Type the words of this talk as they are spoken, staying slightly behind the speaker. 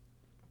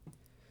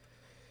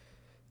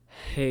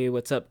Hey,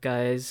 what's up,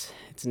 guys?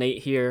 It's Nate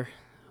here.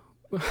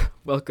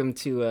 welcome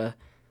to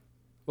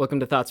welcome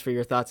to Thoughts for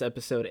Your Thoughts,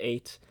 episode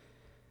 8.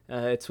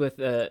 It's with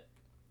a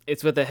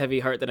heavy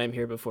heart that I'm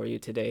here before you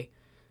today.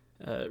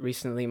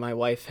 Recently, my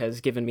wife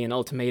has given me an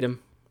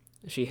ultimatum.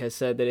 She has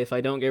said that if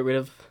I don't get rid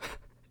of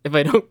if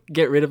I don't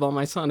get rid of all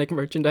my Sonic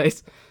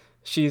merchandise,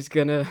 she's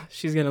gonna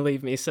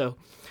leave me. So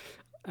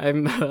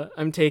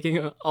I'm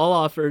taking all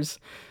offers.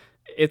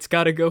 It's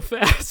gotta go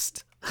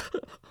fast.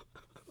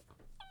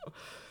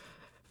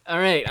 All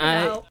right,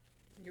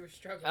 You were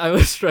struggling. I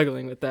was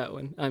struggling with that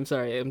one. I'm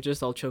sorry, I'm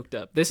just all choked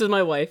up. This is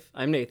my wife.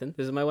 I'm Nathan.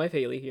 This is my wife,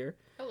 Haley, here.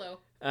 Hello.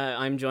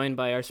 I'm joined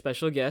by our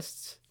special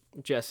guests,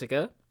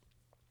 Jessica,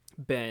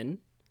 Ben,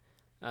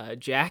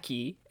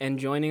 Jackie, and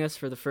joining us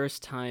for the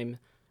first time,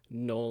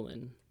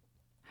 Nolan.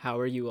 How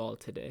are you all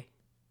today?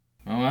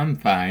 Oh, I'm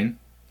fine.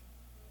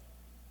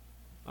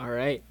 All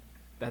right,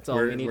 that's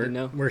all we need to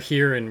know. We're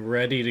here and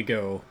ready to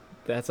go.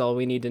 That's all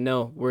we need to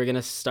know. We're going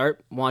to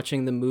start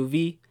watching the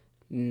movie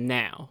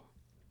now.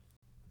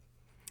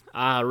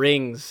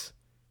 Rings.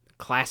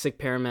 Classic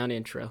Paramount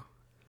intro.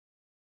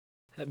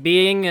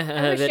 Being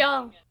I wish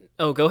y'all.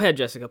 Oh, go ahead,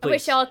 Jessica,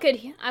 please.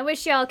 I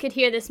wish y'all could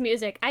hear this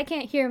music. I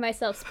can't hear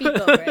myself speak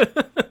over it.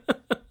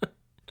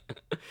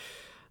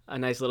 A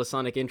nice little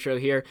Sonic intro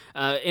here.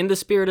 In the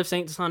spirit of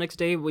Saint Sonic's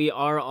Day, we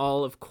are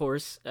all, of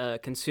course,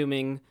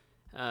 consuming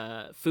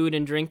food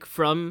and drink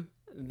from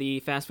the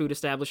fast food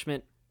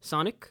establishment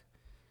Sonic.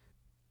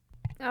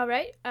 All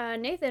right,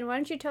 Nathan, why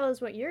don't you tell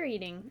us what you're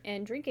eating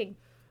and drinking?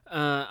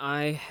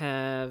 I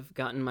have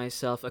gotten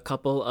myself a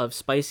couple of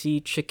spicy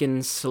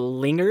chicken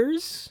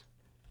slingers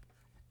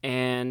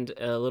and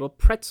a little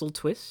pretzel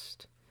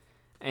twist.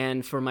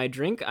 And for my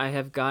drink, I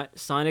have got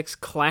Sonic's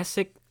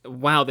classic...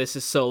 Wow, this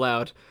is so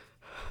loud.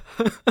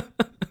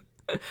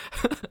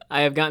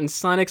 I have gotten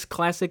Sonic's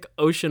classic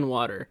ocean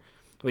water,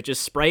 which is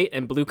Sprite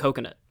and blue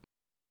coconut.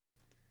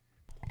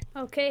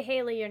 Okay,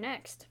 Haley, you're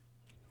next.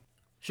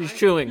 She's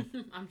chewing.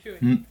 I'm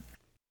chewing.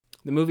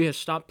 The movie has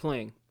stopped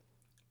playing.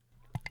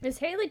 Is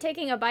Haley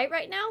taking a bite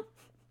right now?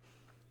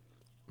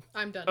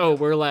 I'm done. Oh,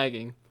 we're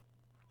lagging.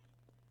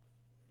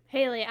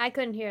 Haley, I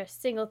couldn't hear a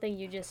single thing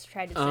you just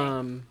tried to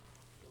say.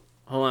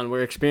 Hold on,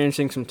 we're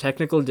experiencing some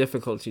technical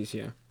difficulties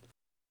here.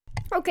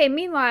 Okay,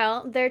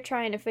 meanwhile, they're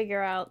trying to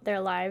figure out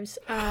their lives.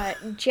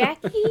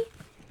 Jackie?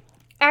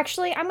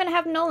 Actually, I'm going to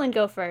have Nolan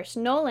go first.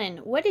 Nolan,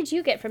 what did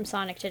you get from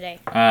Sonic today?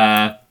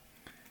 A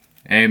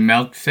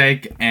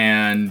milkshake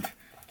and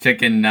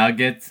chicken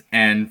nuggets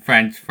and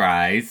french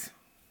fries.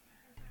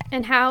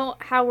 And how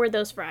were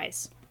those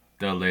fries?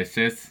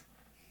 Delicious.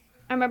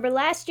 I remember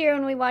last year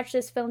when we watched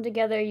this film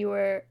together, you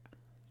were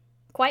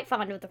quite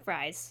fond of the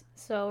fries.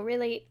 So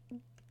really,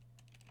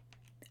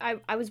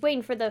 I was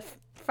waiting for the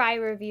fry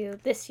review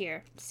this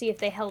year to see if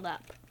they held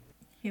up.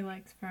 He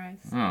likes fries.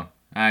 Oh,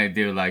 I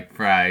do like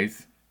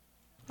fries.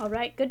 All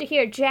right, good to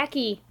hear.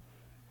 Jackie,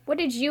 what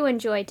did you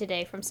enjoy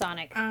today from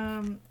Sonic?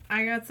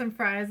 I got some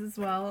fries as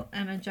well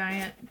and a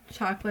giant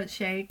chocolate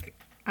shake.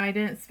 I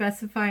didn't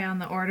specify on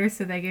the order,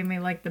 so they gave me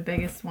like the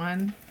biggest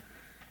one.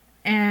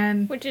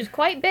 And Which is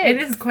quite big.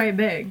 it is quite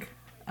big.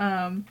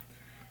 And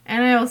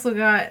I also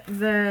got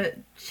the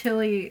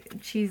chili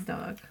cheese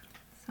dog.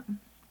 So.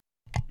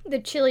 The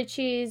chili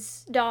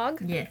cheese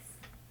dog. Yes.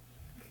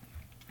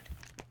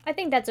 I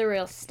think that's a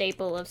real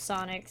staple of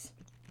Sonic's.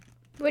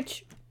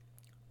 Which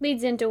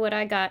leads into what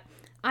I got.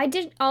 I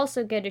did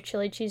also get a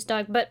chili cheese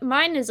dog, but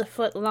mine is a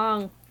foot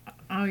long.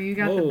 Oh, you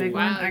got the Whoa. big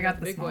Wow, one? I you got got the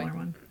the big smaller one.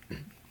 one.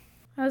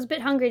 I was a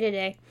bit hungry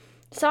today.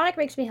 Sonic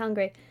makes me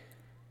hungry.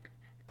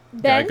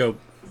 Ben? Gotta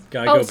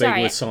Oh, go big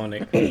sorry. with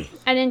Sonic.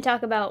 I didn't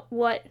talk about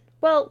what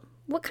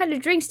kind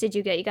of drinks did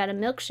you get? You got a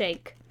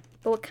milkshake.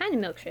 But what kind of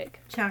milkshake?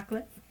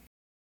 Chocolate.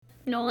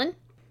 Nolan?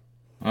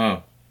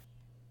 Oh,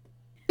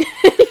 You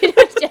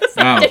just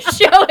have to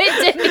show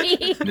it to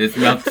me. this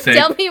milkshake.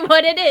 Tell me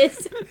what it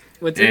is.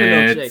 What's in the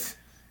milkshake? It's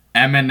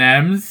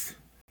M&M's.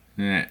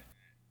 Yeah.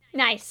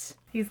 Nice.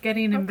 He's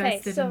getting Okay,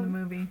 invested so- in the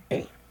movie.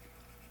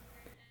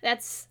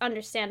 That's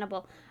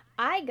understandable.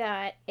 I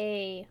got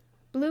a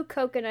blue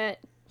coconut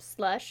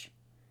slush.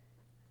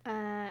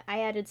 I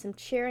added some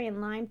cherry and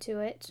lime to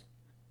it.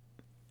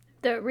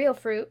 The real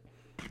fruit.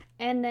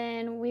 And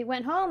then we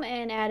went home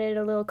and added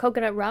a little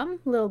coconut rum,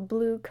 a little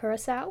blue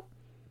curacao.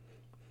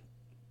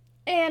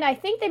 And I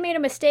think they made a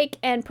mistake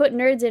and put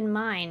nerds in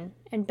mine.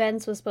 And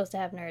Ben's was supposed to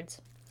have nerds.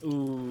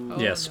 Ooh. Oh,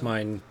 Yes,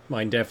 no.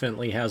 mine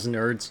definitely has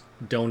nerds.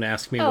 Don't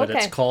ask me Oh, what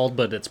it's okay. called,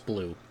 but it's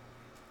blue.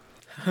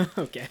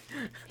 Okay.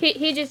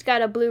 He just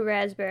got a blue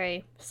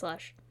raspberry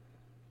slush.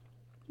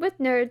 With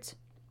nerds.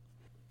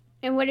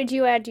 And what did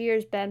you add to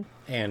yours, Ben?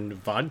 And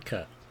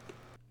vodka.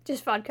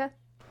 Just vodka?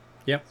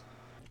 Yep.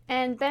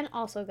 And Ben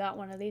also got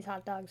one of these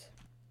hot dogs.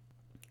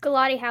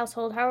 Galati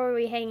household, how are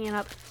we hanging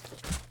up?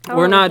 How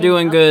We're are we not hanging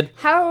doing up? good.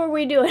 How are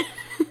we doing?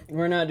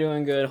 We're not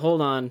doing good.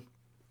 Hold on.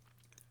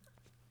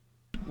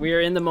 We are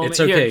in the moment. It's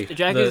okay. Here,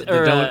 Jackie's,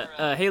 The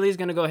don't- Haley's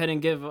gonna go ahead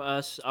and give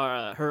us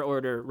her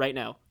order right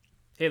now.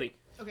 Haley.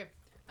 Okay.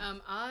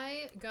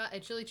 I got a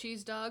chili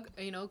cheese dog,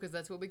 because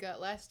that's what we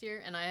got last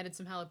year, and I added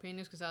some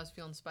jalapenos because I was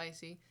feeling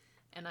spicy.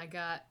 and I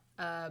got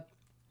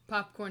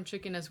popcorn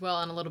chicken as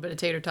well, and a little bit of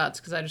tater tots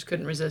because I just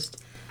couldn't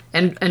resist.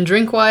 And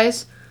drink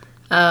wise,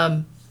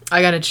 I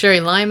got a cherry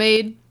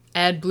limeade,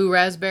 add blue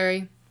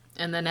raspberry,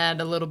 and then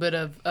add a little bit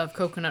of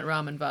coconut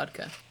rum and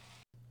vodka.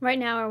 Right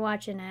now we're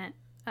watching it.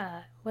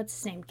 What's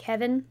his name?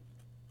 Kevin?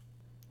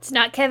 It's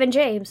not Kevin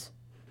James.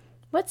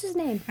 What's his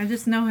name? I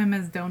just know him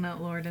as Donut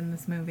Lord in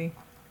this movie.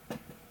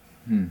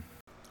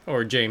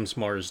 Or James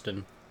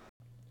Marsden.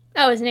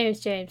 Oh, his name is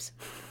James.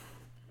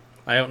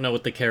 I don't know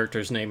what the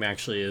character's name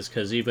actually is,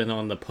 because even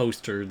on the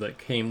poster that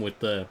came with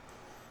the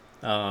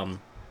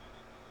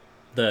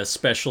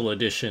special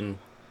edition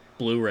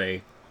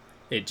Blu-ray,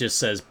 it just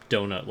says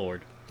Donut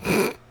Lord.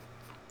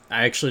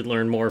 I actually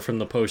learned more from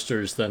the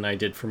posters than I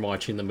did from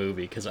watching the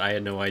movie, because I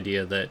had no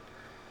idea that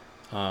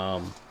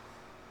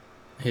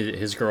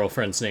his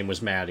girlfriend's name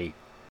was Maddie.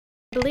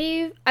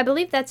 I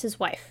believe that's his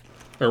wife.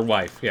 Or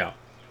wife, yeah.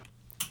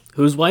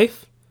 Whose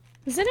wife?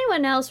 Does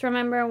anyone else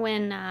remember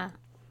when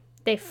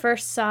they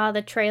first saw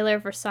the trailer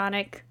for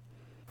Sonic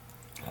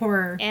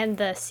Horror. and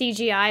the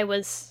CGI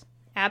was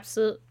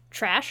absolute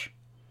trash?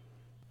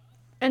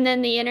 And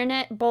then the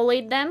internet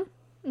bullied them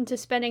into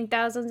spending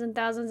thousands and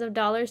thousands of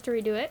dollars to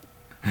redo it?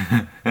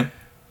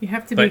 You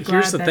have to be But glad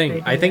here's the that thing.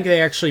 they I did think it.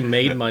 they actually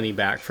made money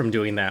back from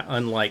doing that,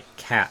 unlike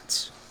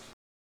Cats.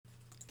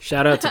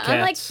 Shout out to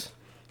Cats.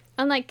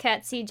 Unlike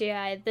Cat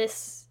CGI,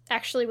 this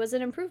actually was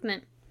an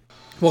improvement.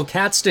 Well,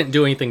 Cats didn't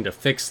do anything to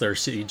fix their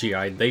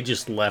CGI. They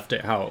just left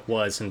it how it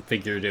was and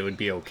figured it would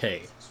be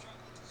okay.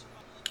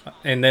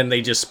 And then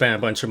they just spent a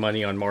bunch of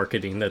money on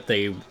marketing that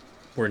they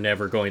were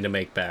never going to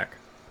make back.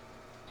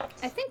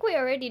 I think we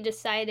already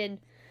decided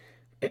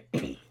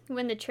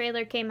when the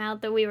trailer came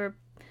out that we were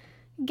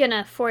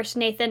gonna force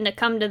Nathan to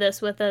come to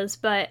this with us,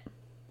 but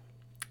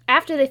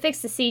after they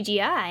fixed the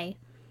CGI,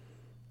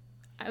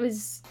 I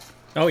was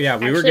Oh yeah,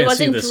 we were actually going to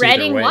see wasn't this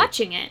dreading either way.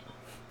 watching it.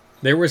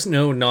 There was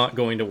no not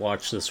going to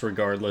watch this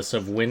regardless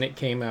of when it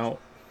came out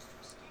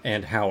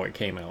and how it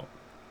came out.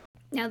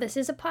 Now this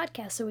is a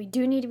podcast, so we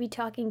do need to be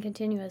talking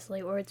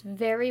continuously, or it's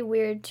very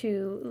weird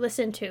to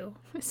listen to,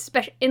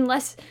 especially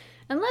unless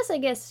I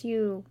guess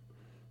you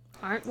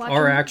aren't watching.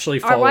 Or actually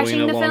are following watching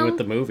the along film? with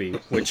the movie,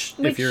 which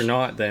if you're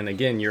not, then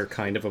again you're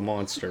kind of a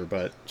monster.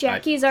 But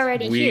Jackie's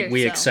already here.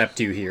 We so. accept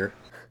you here.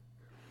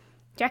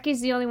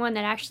 Jackie's the only one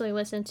that actually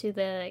listened to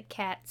the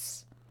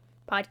Cats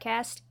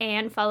podcast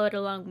and followed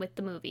along with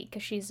the movie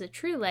because she's a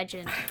true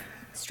legend,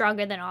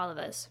 stronger than all of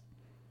us.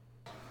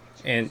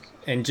 And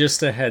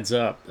just a heads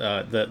up,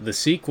 the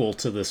sequel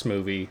to this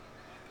movie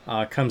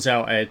comes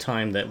out at a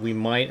time that we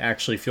might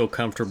actually feel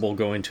comfortable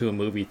going to a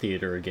movie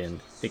theater again.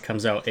 It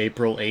comes out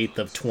April 8th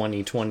of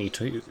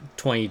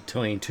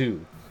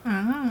 2022.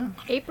 Ah.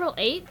 April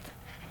 8th?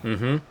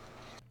 Mm-hmm.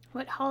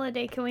 What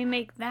holiday can we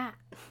make that?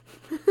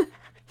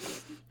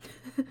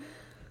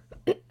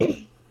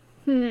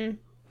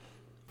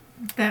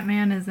 That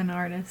man is an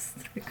artist.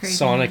 The crazy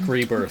Sonic man.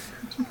 Rebirth.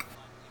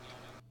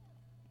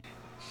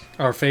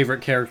 Our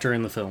favorite character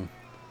in the film.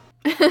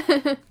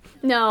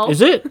 No.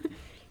 Is it?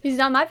 He's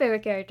not my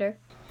favorite character.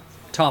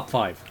 Top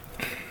 5.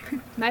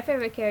 My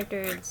favorite character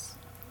is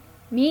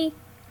me,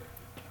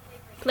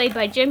 played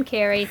by Jim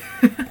Carrey,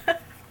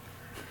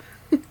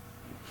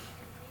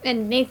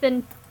 and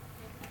Nathan,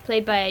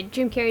 played by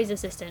Jim Carrey's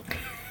assistant.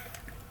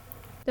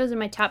 Those are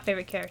my top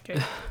favorite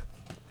characters.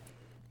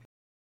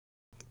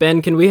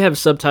 Ben, can we have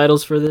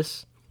subtitles for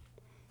this?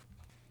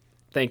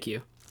 Thank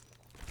you.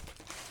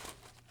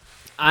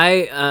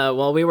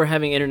 While we were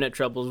having internet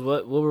troubles,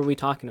 what were we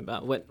talking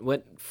about?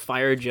 What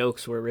fire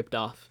jokes were ripped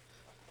off?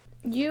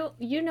 You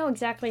know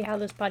exactly how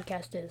this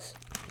podcast is.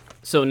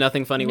 So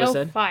nothing funny was No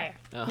said? fire.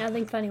 Oh.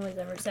 Nothing funny was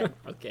ever said.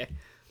 Okay.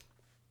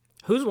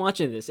 Who's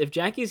watching this? If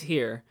Jackie's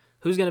here,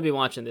 who's going to be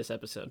watching this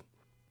episode?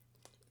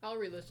 I'll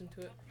re-listen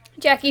to it.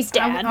 Jackie's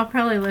dad. I'll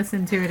probably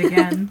listen to it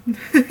again.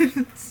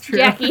 It's true.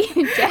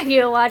 Jackie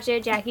will watch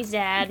it. Jackie's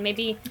dad.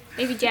 Maybe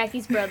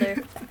Jackie's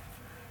brother.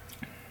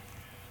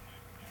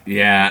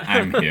 Yeah,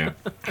 I'm here.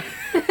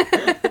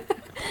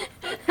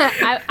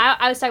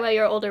 I was talking about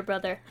your older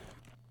brother.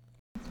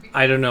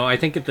 I don't know. I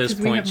think at this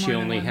 'Cause we point have she more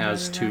than only one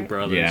has brother, 2 right?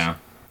 brothers. Yeah.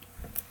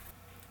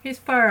 He's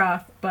far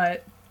off,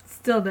 but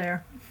still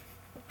there.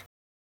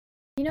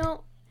 You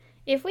know,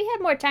 if we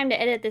had more time to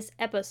edit this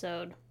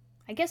episode,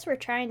 I guess we're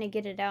trying to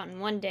get it out in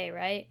one day,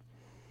 right?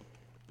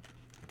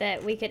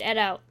 That we could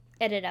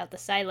edit out the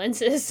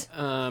silences.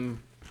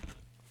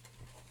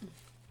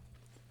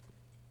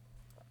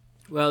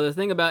 Well, the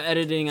thing about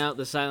editing out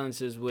the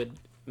silences would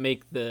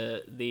make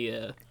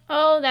the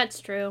Oh,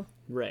 that's true.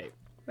 right.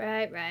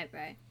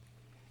 Right.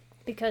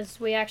 Because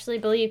we actually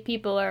believe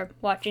people are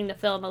watching the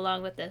film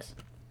along with this.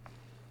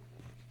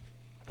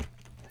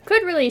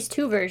 Could release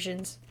 2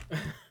 versions.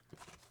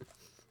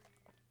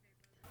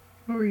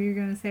 What were you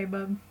gonna say,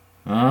 bub?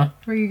 Huh?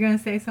 Were you gonna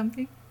say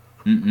something?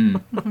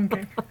 Mm-mm.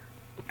 Okay.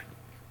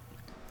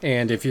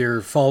 And if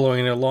you're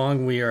following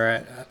along, we are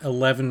at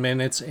 11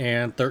 minutes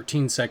and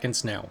 13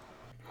 seconds now.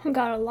 I've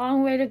got a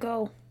long way to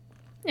go.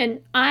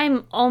 And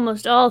I'm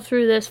almost all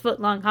through this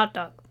foot-long hot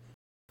dog.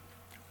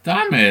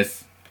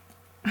 Thomas,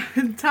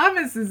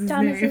 Thomas is his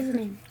Thomas name. is his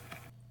name.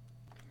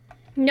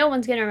 No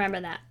one's gonna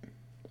remember that.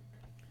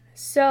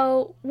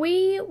 So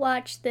we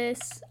watched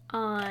this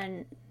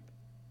on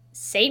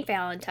St.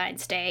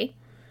 Valentine's Day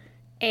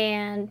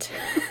and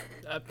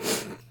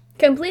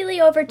completely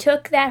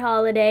overtook that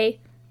holiday,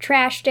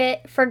 trashed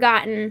it,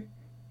 forgotten.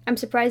 I'm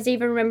surprised I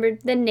even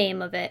remembered the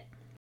name of it,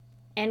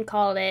 and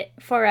called it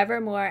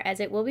forevermore as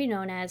it will be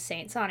known as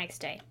St. Sonic's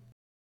Day.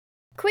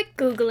 Quick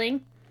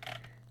Googling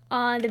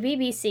on the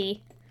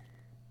BBC.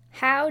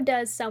 How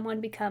does someone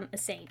become a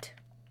saint?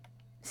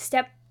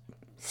 Step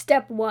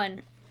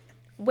 1.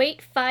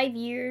 Wait 5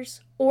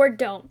 years or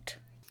don't.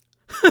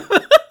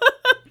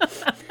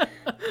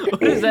 What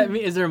does that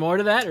mean? Is there more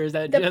to that, or is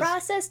that The just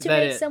process to that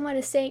make it? someone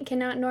a saint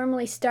cannot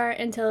normally start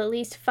until at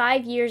least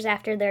 5 years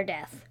after their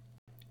death.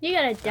 You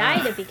gotta die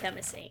to become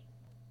a saint.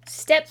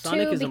 Step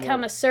Sonic 2, is become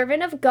immortal. a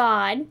servant of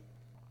God.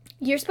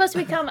 You're supposed to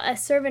become a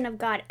servant of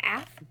God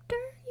after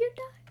you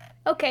die?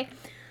 Okay.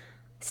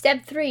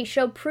 Step 3,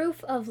 show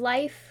proof of a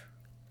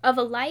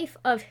life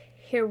of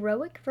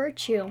heroic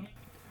virtue.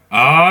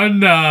 Oh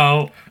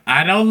no,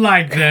 I don't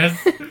like this.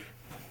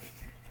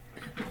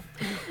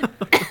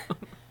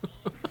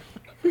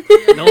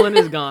 Nolan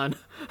is gone.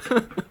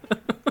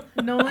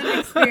 Nolan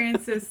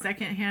experiences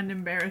secondhand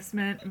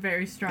embarrassment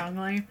very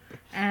strongly,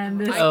 and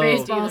this Oh.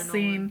 baseball Either Nolan.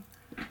 scene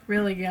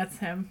really gets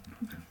him.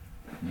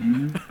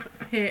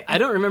 I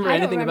don't remember I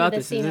don't anything remember about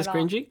this this. Is scene this at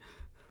all. cringy?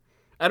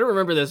 I don't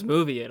remember this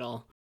movie at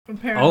all.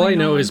 Apparently All I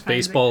know Nolan is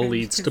finds it baseball cringe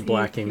leads 'cause to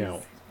blacking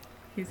out.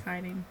 He's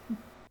hiding.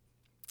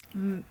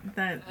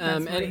 That's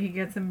Um, what and- he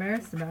gets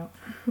embarrassed about.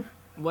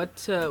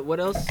 What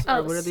else? Oh,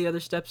 Or what are the other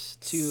steps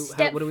to?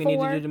 Step What do we need to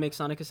 4. do to make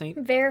Sonic a saint?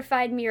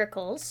 Verified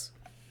miracles.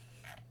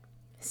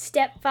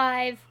 Step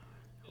 5,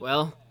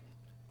 Well,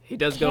 he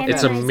does go.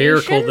 It's a Canonization?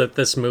 miracle that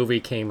this movie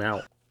came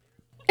out.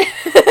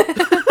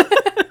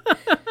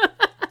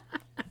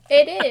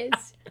 it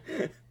is.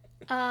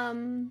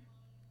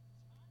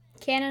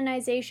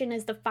 Canonization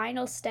is the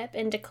final step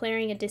in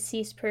declaring a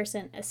deceased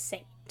person a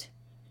saint.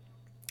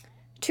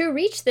 To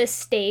reach this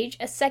stage,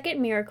 a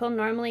second miracle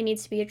normally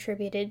needs to be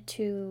attributed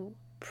to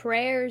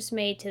prayers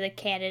made to the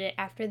candidate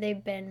after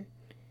they've been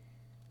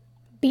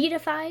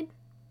beatified.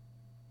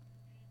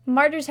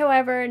 Martyrs,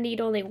 however,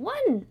 need only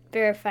one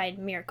verified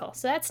miracle,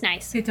 so that's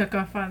nice. He took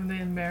off on the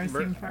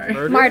embarrassing part.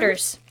 Murder?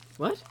 Martyrs.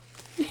 What?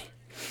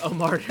 Oh,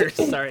 martyrs.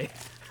 Sorry.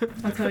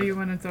 I'll tell you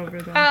when it's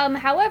over, though.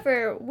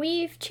 However,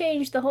 we've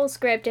changed the whole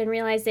script and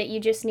realized that you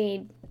just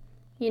need,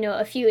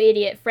 a few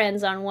idiot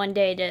friends on one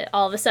day to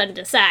all of a sudden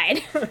decide.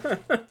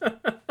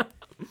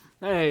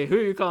 Hey, who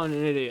are you calling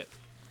an idiot?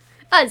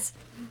 Us.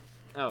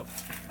 Oh,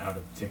 Out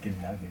of chicken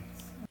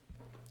nuggets.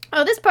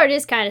 Oh, this part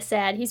is kind of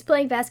sad. He's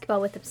playing basketball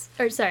with him.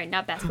 Or, sorry,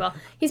 not basketball.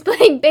 He's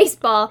playing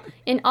baseball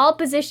in all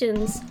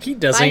positions. He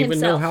doesn't By even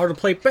know himself. how to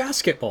play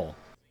basketball.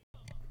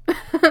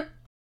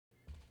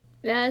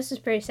 Yeah, this is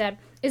pretty sad.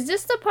 Is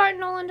this the part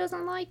Nolan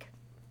doesn't like?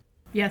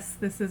 Yes,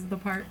 this is the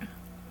part.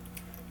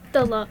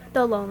 The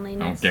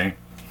loneliness. Okay.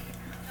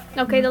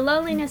 Okay, the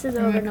loneliness is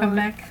I'm over, gonna come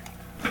Nolan. back.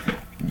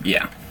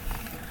 Yeah.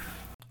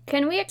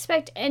 Can we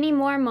expect any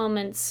more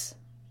moments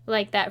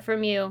like that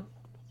from you?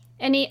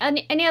 Any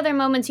other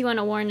moments you want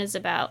to warn us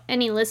about?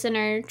 Any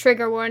listener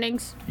trigger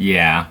warnings?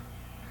 Yeah.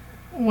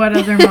 What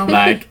other moment?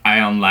 Like, I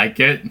don't like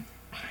it.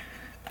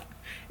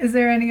 Is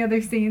there any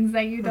other scenes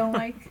that you don't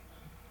like?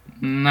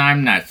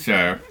 I'm not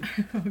sure.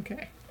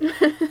 Okay.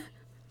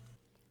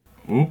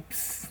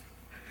 Oops.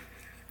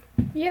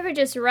 You ever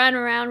just run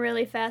around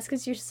really fast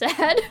because you're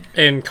sad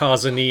And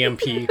cause an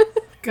EMP.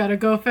 Gotta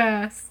go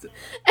fast.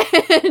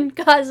 and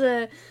cause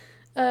a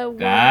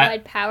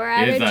worldwide power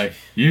It's outage? a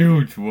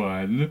huge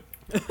one.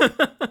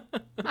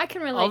 I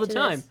can relate all the to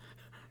time. this.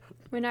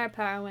 When our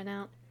power went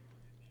out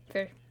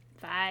for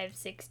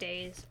 5-6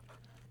 days.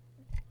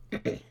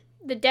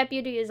 The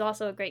deputy is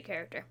also a great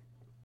character.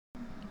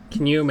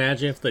 Can you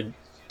imagine if the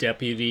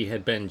deputy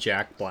had been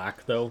Jack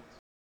Black, though?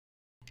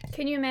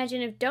 Can you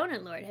imagine if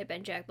Donut Lord had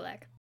been Jack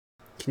Black?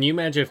 Can you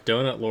imagine if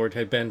Donut Lord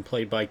had been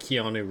played by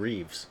Keanu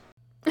Reeves?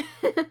 That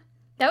would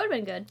have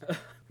been good.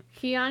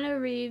 Keanu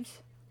Reeves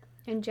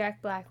and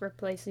Jack Black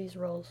replace these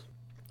roles.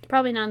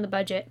 Probably not in the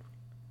budget.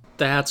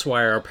 That's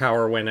why our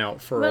power went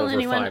out for Well, over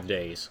anyone- 5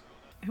 days.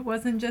 It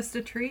wasn't just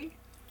a tree.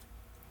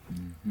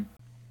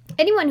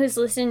 Anyone who's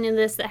listening to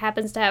this that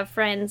happens to have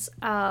friends,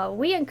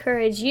 we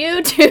encourage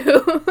you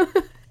to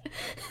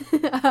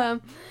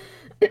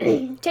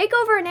take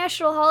over a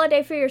national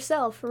holiday for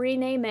yourself,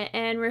 rename it,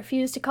 and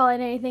refuse to call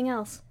it anything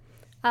else.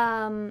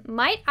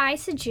 Might I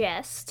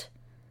suggest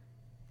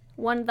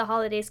one of the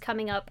holidays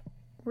coming up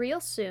real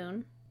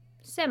soon,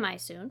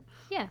 semi-soon,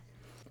 yeah,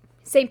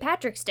 St.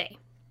 Patrick's Day,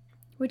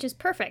 which is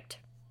perfect.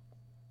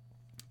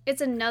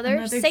 It's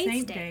another Saint's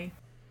Saint Day.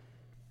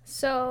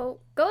 So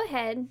go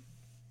ahead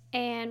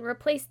and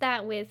replace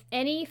that with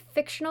any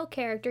fictional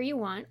character you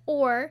want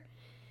or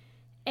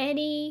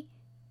any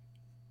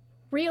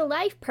real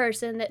life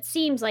person that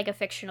seems like a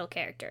fictional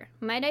character.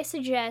 Might I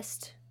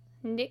suggest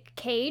Nick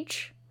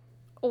Cage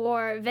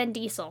or Vin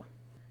Diesel?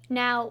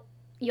 Now,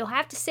 you'll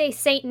have to say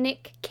Saint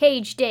Nick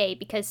Cage Day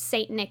because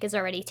Saint Nick is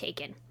already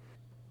taken.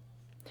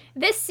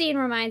 This scene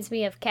reminds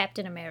me of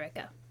Captain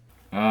America.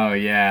 Oh,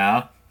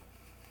 yeah?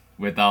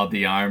 With all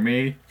the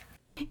army?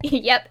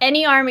 Yep,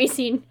 any army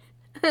scene.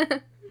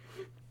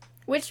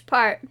 Which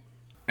part?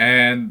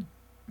 And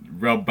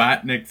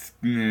Robotnik's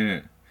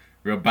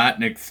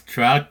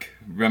truck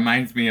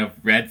reminds me of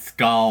Red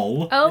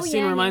Skull. Oh, This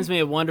scene yeah. reminds me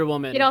of Wonder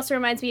Woman. It also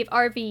reminds me of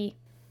RV,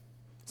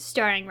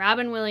 starring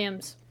Robin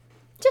Williams.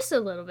 Just a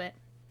little bit.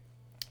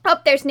 Oh,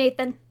 there's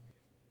Nathan.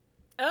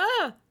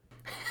 Ah!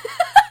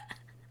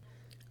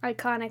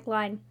 Iconic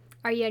line.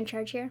 Are you in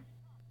charge here?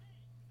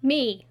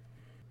 Me.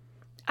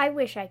 I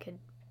wish I could.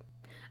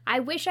 I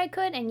wish I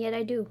could, and yet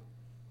I do.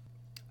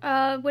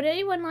 Would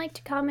anyone like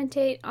to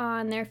commentate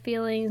on their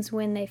feelings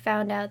when they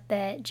found out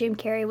that Jim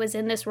Carrey was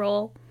in this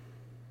role?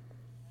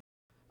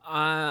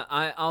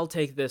 I'll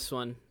take this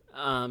one.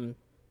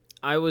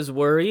 I was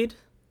worried,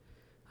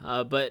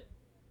 but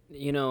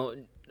you know,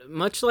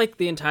 much like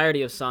the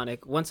entirety of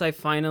Sonic, once I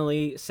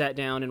finally sat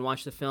down and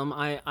watched the film,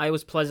 I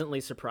was pleasantly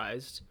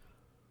surprised.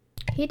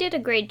 He did a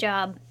great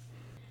job.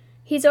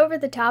 He's over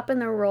the top in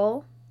the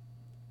role,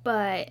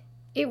 but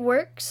it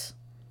works.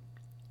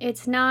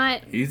 It's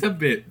not... He's a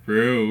bit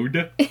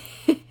rude.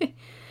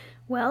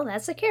 Well,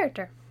 that's a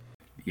character.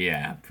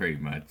 Yeah, pretty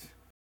much.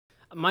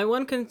 My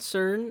one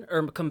concern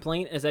or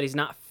complaint is that he's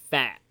not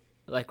fat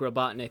like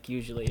Robotnik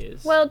usually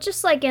is. Well,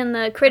 just like in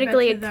the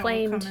critically I bet you that will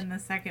acclaimed... come in the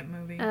second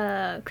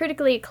movie.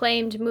 critically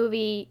acclaimed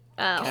movie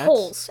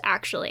Holes,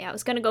 actually. I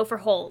was going to go for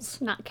Holes,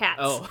 not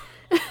Cats. Oh.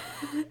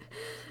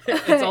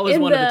 It's always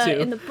one of the two.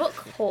 In the book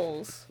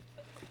Holes,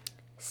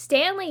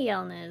 Stanley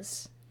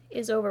Yelnats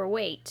is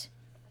overweight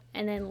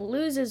and then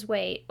loses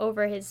weight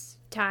over his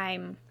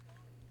time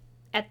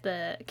at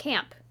the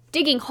camp,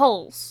 digging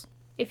holes,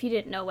 if you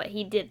didn't know what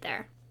he did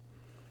there.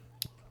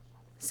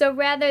 So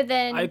rather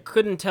than... I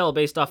couldn't tell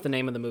based off the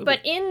name of the movie. But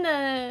in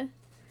the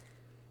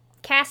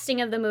casting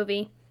of the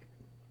movie,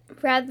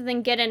 rather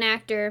than get an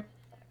actor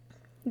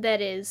that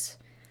is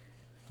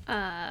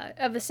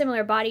of a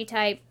similar body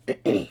type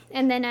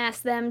and then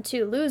ask them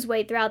to lose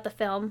weight throughout the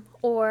film,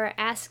 or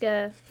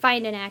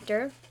find an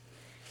actor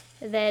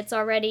that's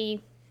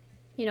already,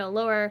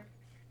 lower,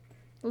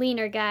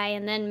 leaner guy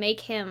and then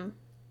make him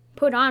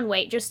put on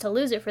weight just to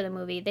lose it for the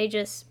movie, they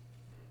just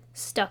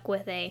stuck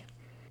with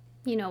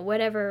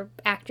whatever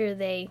actor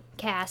they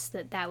cast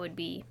that would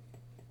be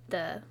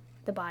the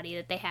body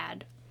that they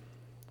had.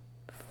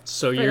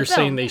 So the you're film.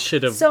 saying they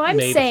should have So I'm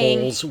made saying-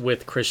 Holes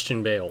with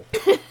Christian Bale?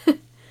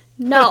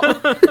 No.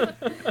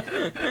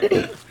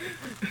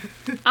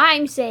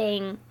 I'm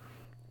saying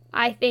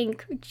I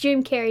think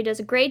Jim Carrey does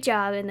a great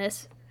job in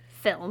this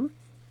film,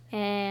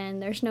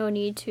 and there's no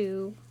need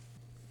to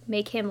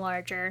make him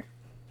larger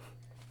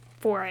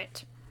for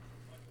it.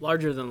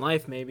 Larger than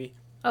life, maybe.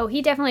 Oh,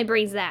 he definitely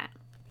brings that.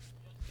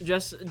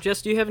 Jess,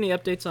 do you have any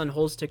updates on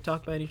Hole's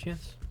TikTok by any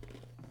chance?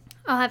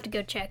 I'll have to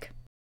go check.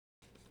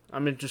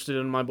 I'm interested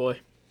in my boy.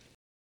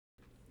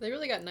 They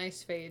really got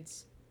nice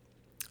fades.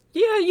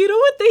 Yeah, you know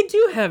what? They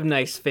do have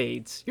nice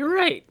fades. You're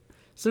right.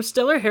 Some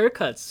stellar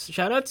haircuts.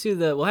 Shout out to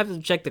we'll have to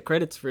check the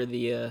credits for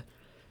the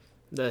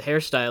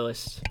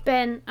hairstylist.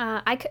 Ben,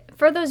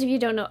 for those of you who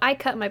don't know, I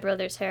cut my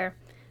brother's hair.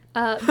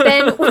 Ben,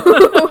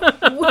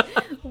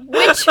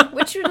 which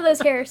of those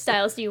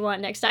hairstyles do you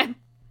want next time?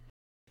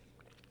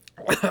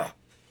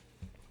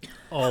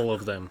 All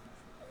of them.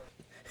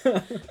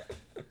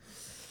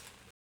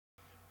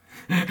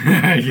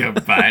 Your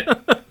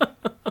butt.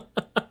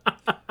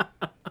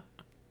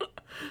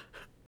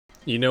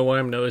 You know what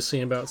I'm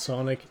noticing about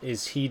Sonic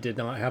is he did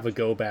not have a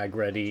go bag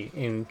ready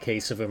in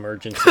case of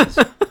emergencies.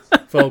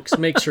 Folks,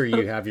 make sure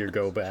you have your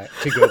go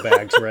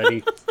bags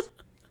ready.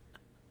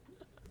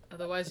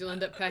 Otherwise, you'll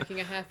end up packing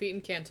a half-eaten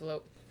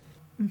cantaloupe.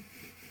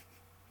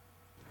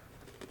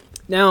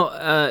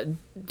 Now,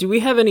 do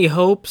we have any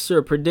hopes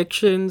or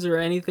predictions or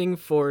anything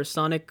for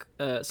Sonic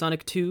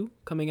 2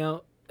 coming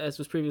out, as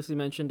was previously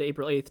mentioned,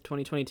 April 8th,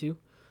 2022?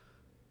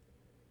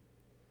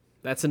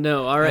 That's a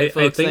no. All right,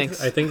 folks,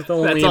 thanks. I think the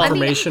only That's all.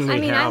 information I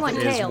we mean, I have want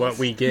is Tails. what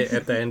we get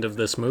at the end of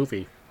this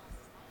movie.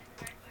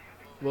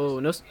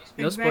 Whoa, no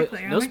Exactly.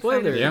 I'm excited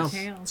spoilers. for Yeah.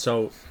 Tails.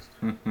 So,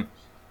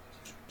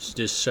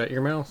 just shut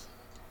your mouth.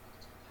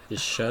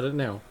 Just shut it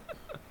now.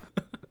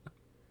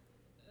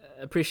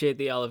 Appreciate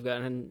the Olive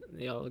Garden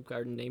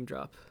name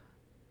drop.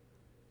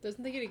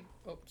 Doesn't they get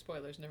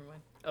spoilers, never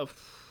mind. Oh,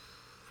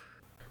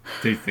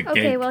 Taste the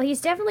Okay, cake. well,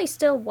 he's definitely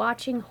still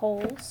watching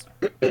Holes,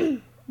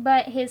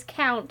 but his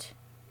count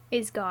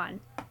is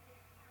gone.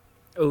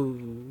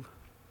 oh.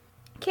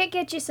 Can't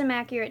get you some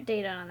accurate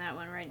data on that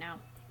one right now.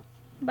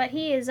 But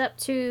he is up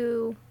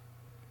to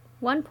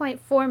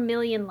 1.4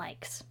 million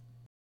likes.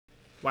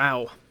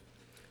 Wow.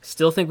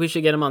 Still think we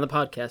should get him on the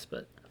podcast,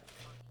 but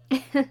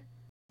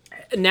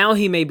now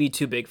he may be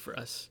too big for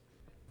us.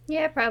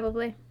 Yeah,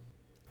 probably.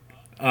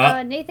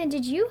 Uh, Nathan,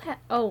 did you have...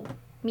 Oh,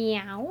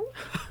 meow?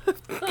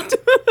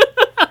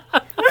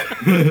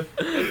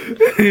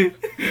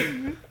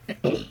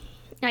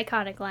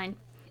 Iconic line.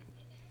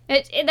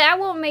 That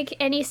won't make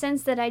any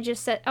sense that I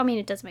just said. I mean,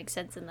 it does make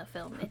sense in the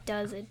film. It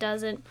does. It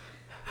doesn't.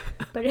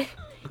 But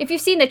if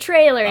you've seen the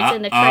trailer, it's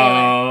in the trailer.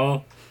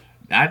 Oh,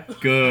 that's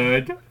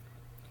good.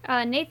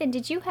 Nathan,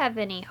 did you have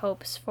any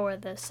hopes for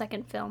the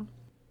second film?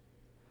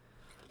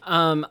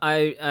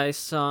 I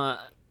saw.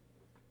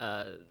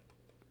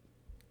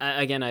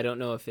 Again, I don't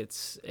know if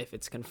it's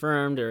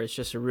confirmed or it's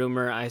just a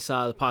rumor. I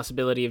saw the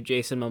possibility of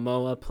Jason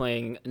Momoa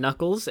playing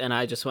Knuckles, and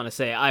I just want to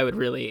say I would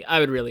really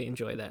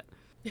enjoy that.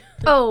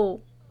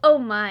 Oh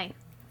my.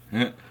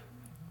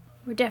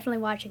 We're definitely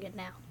watching it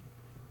now.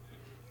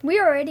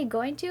 We're already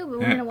going to, but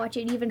we're going to watch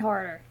it even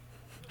harder.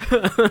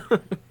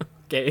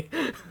 Okay.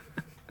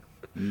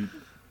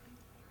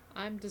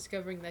 I'm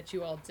discovering that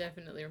you all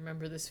definitely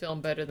remember this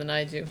film better than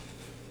I do.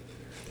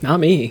 Not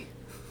me.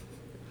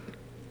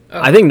 Oh.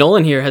 I think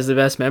Nolan here has the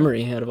best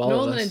memory out of all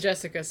Nolan of us. and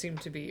Jessica seem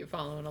to be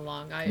following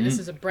along. This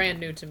is a brand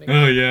new to me.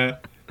 Oh, yeah.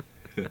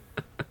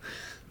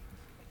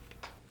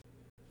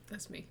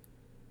 That's me.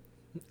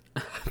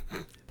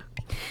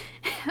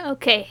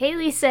 Okay,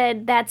 Haley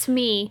said that's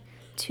me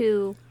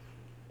to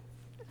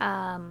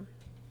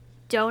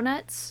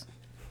donuts.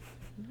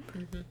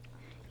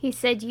 He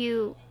said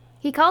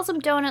he calls him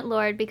Donut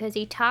Lord because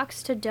he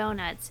talks to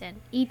donuts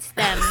and eats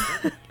them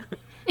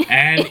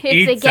And if they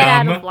eat get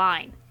out some. of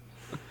line.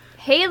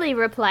 Haley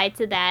replied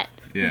to that,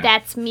 Yeah.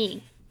 that's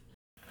me.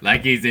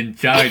 Like he's in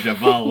charge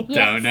of all Yes.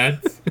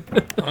 donuts.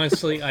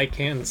 Honestly, I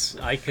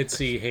could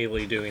see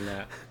Haley doing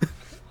that.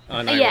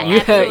 Yeah, You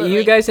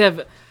absolutely. guys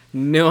have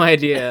no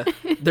idea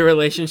the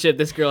relationship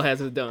this girl has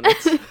with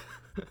donuts.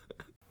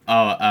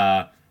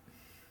 Oh,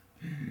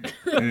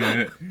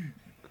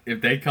 if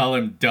they call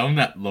him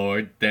Donut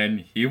Lord,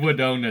 then he would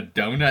own a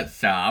donut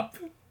shop.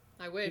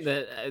 I wish.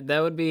 That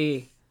would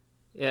be,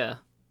 yeah.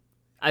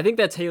 I think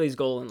that's Haley's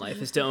goal in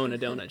life is to own a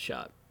donut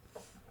shop.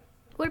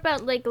 What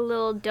about like a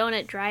little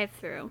donut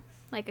drive-through?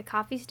 Like a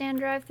coffee stand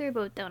drive-through,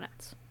 but with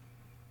donuts.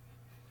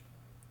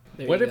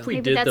 There What you if go. we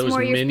Maybe did that's those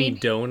more your mini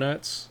speed.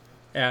 donuts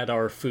at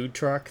our food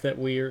truck that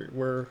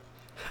were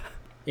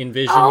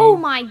envisioning? Oh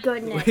my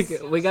goodness.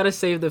 We gotta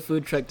save the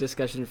food truck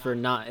discussion for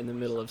not in the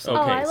middle of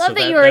something. Oh, I love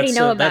that you already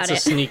know about that's it.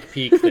 a sneak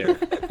peek there.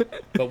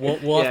 But we'll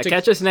Yeah, have to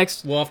catch us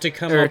next. we'll have to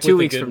come or up 2 with a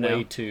weeks good from way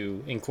now.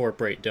 to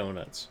incorporate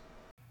donuts.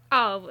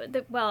 Oh,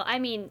 well, I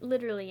mean,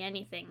 literally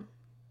anything.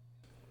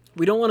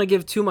 We don't want to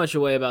give too much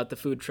away about the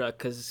food truck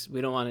because we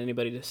don't want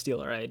anybody to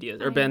steal our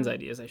ideas, or Ben's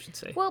ideas, I should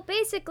say. Well,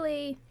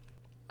 basically,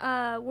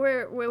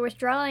 we're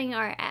withdrawing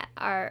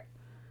our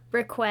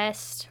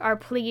request, our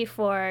plea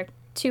for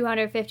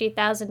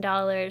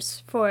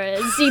 $250,000 for a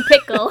Z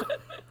Pickle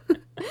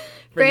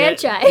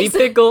franchise. The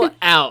pickle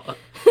out.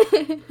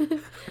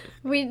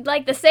 We'd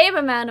like the same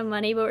amount of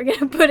money, but we're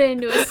gonna put it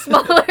into a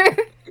smaller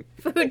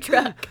food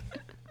truck.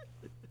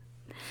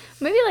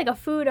 Maybe like a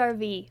food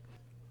RV.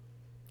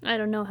 I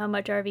don't know how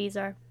much RVs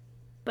are,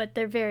 but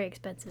they're very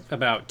expensive.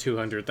 About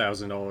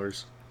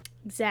 $200,000.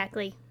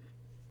 Exactly.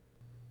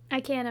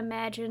 I can't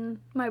imagine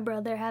my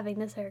brother having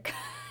this haircut.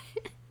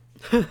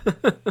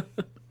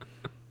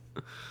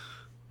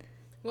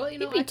 Well, you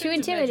know, He'd be I too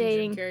couldn't imagine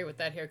intimidating. Jim Carrey with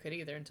that haircut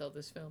either until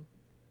this film.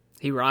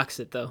 He rocks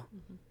it, though.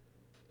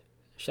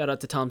 Shout out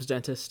to Tom's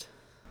Dentist.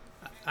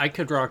 I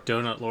could rock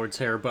Donut Lord's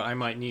hair, but I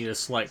might need a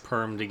slight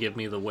perm to give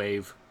me the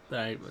wave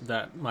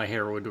that my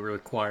hair would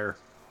require.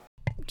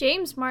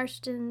 James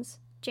Marsden's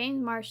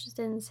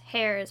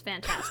hair is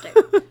fantastic.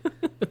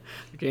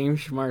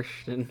 James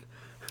Marsden.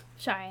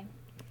 Sorry.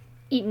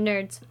 Eating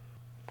nerds.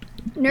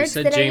 You Nerds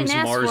said that James I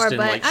didn't ask Marsden for,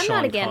 but like I'm not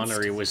Sean against.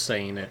 Connery was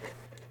saying it.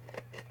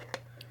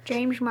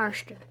 James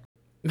Marsden.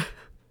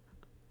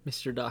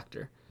 Mr.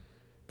 Doctor.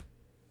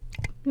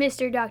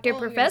 Mr. Dr. All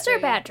I'm gonna Professor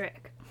say-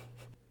 Patrick.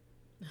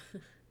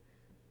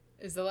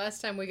 Is the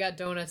last time we got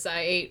donuts, I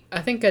ate,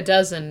 I think, a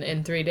dozen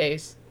in 3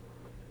 days.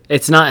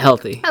 It's not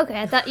healthy.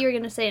 Okay, I thought you were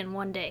going to say in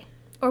one day.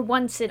 Or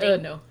one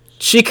sitting. No.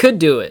 She could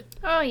do it.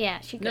 Oh, yeah,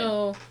 she could.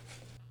 No.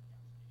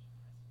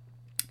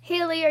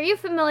 Haley, are you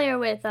familiar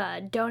with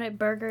donut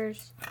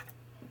burgers?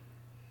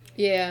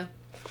 Yeah,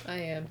 I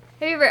am.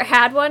 Have you ever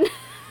had one?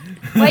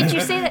 Why'd you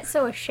say that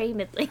so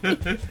ashamedly?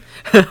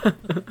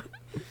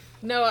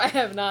 No, I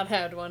have not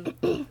had one.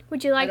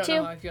 Would you I like don't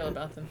know how to? I feel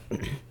about them.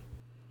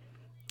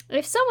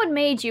 If someone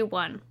made you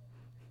one,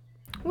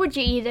 would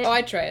you eat it? Oh,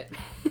 I'd try it.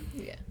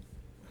 Yeah.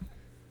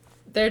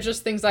 They're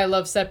just things I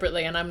love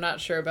separately, and I'm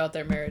not sure about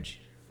their marriage.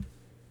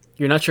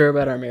 You're not sure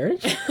about our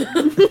marriage?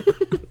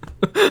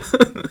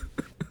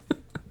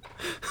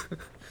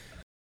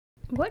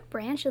 What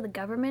branch of the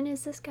government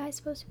is this guy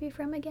supposed to be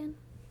from again?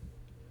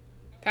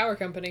 Power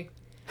company.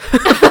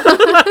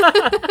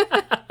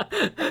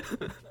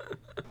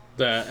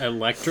 The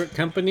electric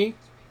company?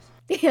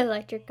 The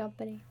electric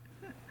company.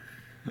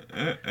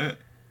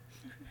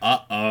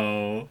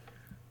 Uh-oh.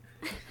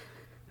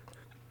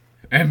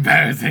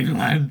 Embarrassing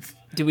lunch.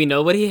 Do we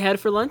know what he had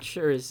for lunch,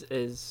 or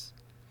is...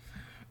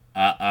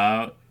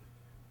 Uh-oh.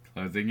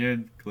 Closing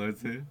in.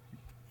 Closing.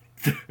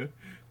 Because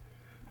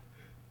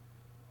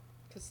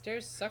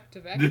stairs suck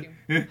to vacuum.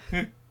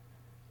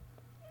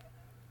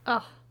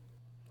 Oh,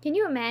 Can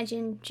you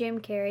imagine Jim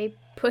Carrey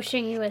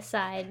pushing you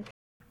aside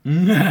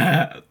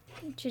to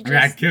just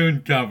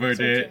Raccoon covered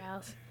search your it.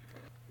 house?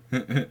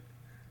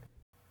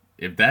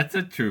 If that's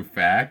a true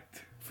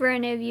fact, For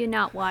any of you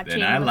not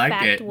watching, I the like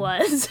fact it.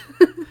 was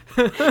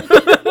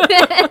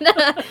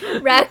that,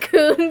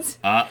 raccoons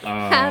have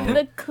uh-oh.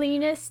 the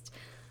cleanest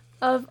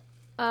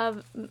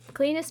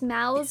cleanest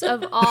mouths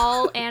of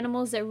all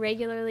animals that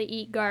regularly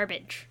eat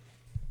garbage.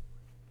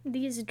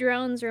 These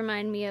drones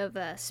remind me of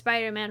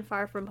Spider-Man: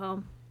 Far From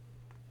Home.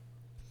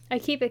 I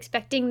keep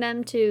expecting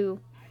them to.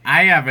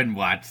 I haven't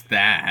watched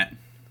that.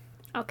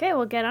 Okay,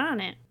 we'll get on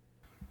it.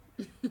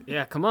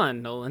 Yeah, come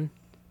on, Nolan.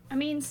 I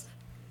mean,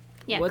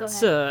 yeah.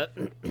 What's go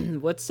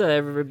ahead. what's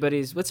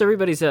everybody's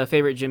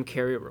favorite Jim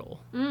Carrey role?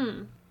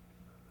 You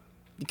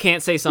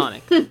can't say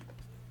Sonic.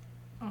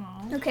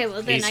 Aw. Okay,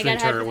 well then Ace I gotta have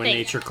Ventura to when think.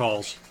 nature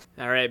calls.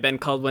 All right, Ben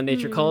called When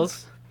Nature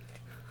Calls.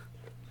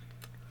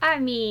 I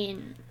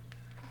mean,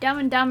 Dumb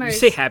and Did Dumber's.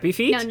 you say Happy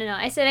Feet? No.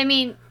 I said,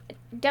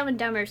 Dumb and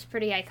Dumber's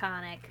pretty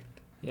iconic.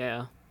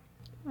 Yeah.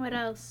 What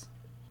else?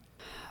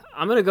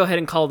 I'm gonna go ahead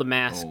and call The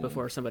Mask Oh.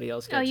 before somebody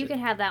else gets Oh, you it. can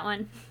have that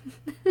one.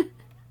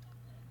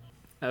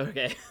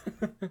 Okay.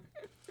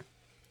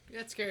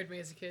 That scared me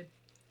as a kid.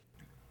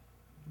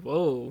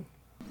 Whoa.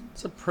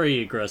 It's a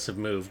pretty aggressive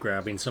move,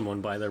 grabbing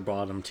someone by their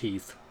bottom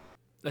teeth.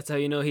 That's how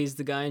you know he's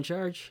the guy in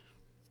charge.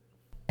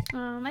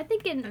 I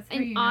think That's how you an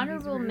know he's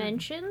honorable rude.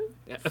 mention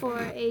Yeah. for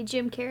a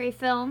Jim Carrey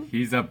film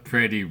He's a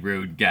pretty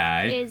rude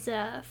guy. is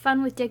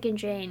Fun with Dick and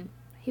Jane.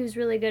 He was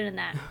really good in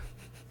that.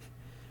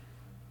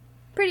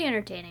 Pretty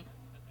entertaining.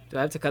 Do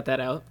I have to cut that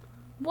out?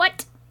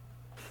 What?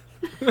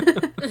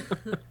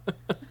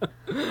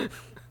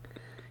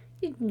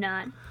 You'd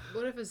not.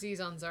 What if Aziz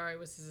Ansari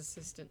was his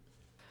assistant?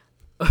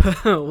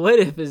 What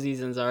if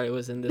Aziz Ansari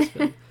was in this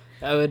film?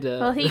 That would.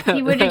 Well,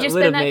 he would have just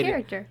been that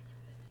character.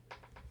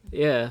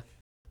 Yeah.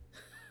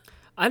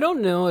 I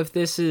don't know if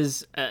this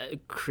is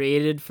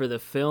created for the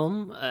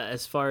film,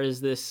 as far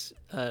as this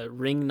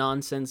ring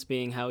nonsense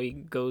being how he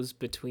goes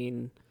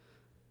between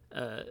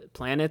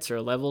planets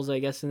or levels, I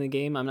guess, in the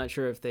game. I'm not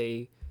sure if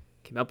they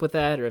came up with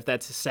that or if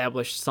that's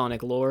established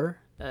Sonic lore.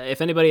 If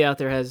anybody out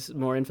there has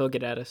more info,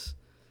 get at us.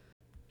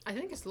 I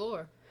think it's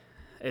lore.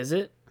 Is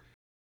it?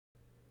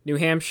 New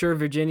Hampshire,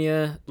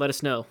 Virginia, let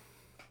us know.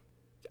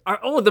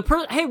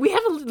 Hey, we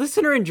have a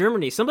listener in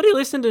Germany. Somebody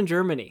listened in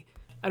Germany.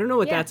 I don't know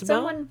what Yeah, that's about.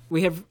 someone-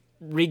 We have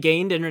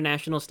regained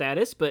international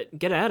status, but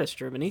get at us,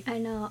 Germany. I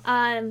know.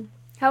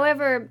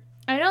 However,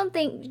 I don't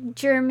think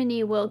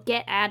Germany will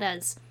get at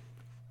us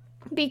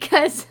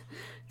because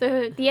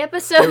the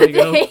episode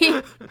There we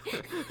go.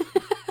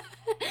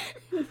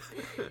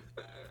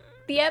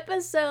 the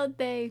episode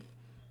they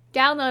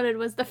downloaded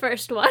was the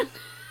first one.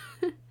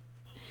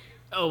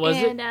 Oh, was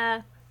and,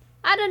 it?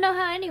 I don't know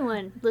how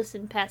anyone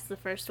listened past the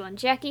first one.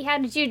 Jackie, how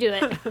did you do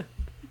it?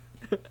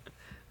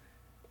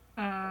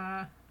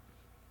 I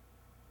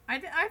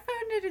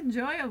found it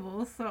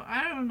enjoyable, so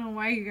I don't know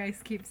why you guys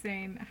keep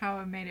saying how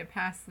I made it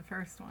past the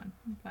first one,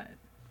 but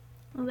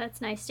Well,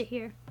 that's nice to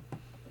hear.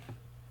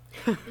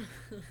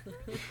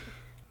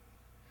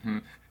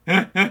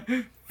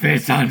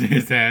 Fish on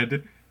his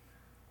head.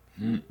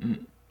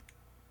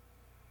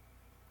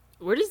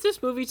 Where does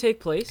this movie take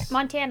place?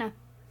 Montana.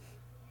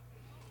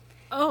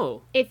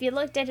 Oh, If you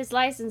looked at his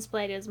license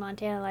plate, it was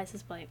Montana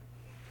license plate.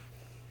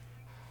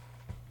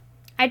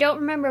 I don't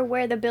remember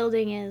where the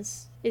building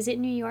is. Is it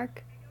New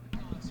York?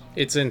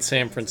 It's in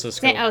San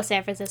Francisco.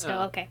 San Francisco.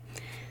 Oh. Okay.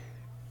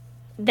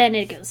 Then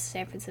it goes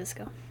San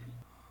Francisco.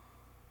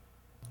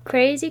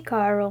 Crazy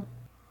Carl.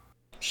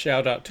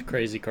 Shout out to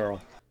Crazy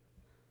Carl.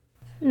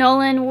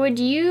 Nolan, would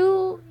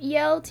you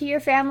yell to your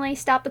family,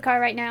 stop the car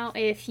right now,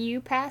 if you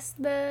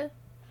passed the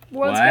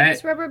world's What?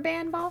 greatest rubber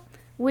band ball?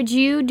 Would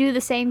you do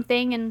the same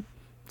thing and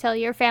tell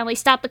your family,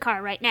 stop the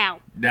car right now?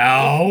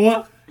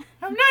 No.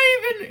 I'm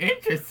not even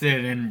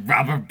interested in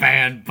rubber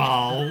band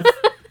balls.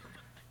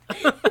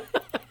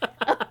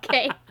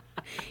 Okay.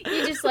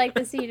 You just like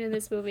the scene in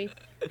this movie.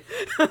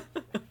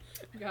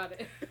 Got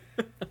it.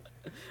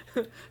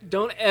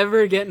 don't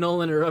ever get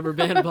Nolan a rubber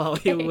band ball.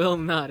 He will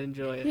not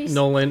enjoy it.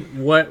 Nolan,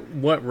 what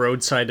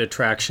roadside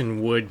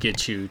attraction would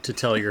get you to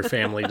tell your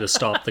family to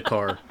stop the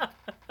car?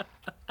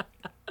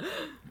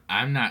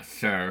 I'm not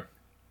sure.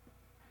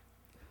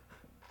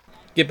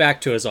 Get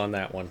back to us on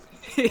that one.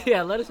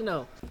 Yeah, let us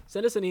know.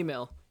 Send us an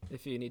email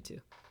if you need to.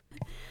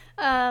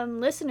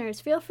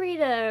 Listeners, feel free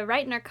to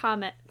write in our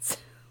comments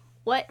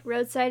what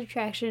roadside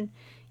attraction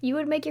you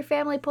would make your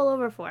family pull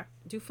over for.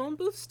 Do phone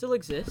booths still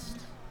exist?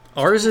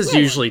 Ours is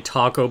usually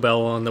Taco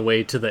Bell on the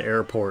way to the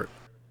airport.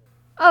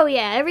 Oh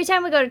yeah, every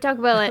time we go to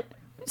Taco Bell,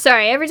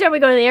 every time we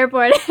go to the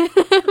airport,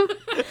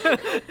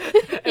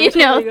 Every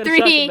time we go to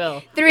three Taco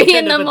Bell, in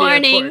end the up at the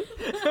morning,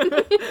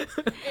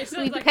 airport. It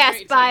sounds we like a pass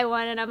great by scene.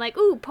 one, and I'm like,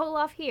 ooh, pull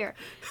off here,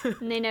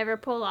 and they never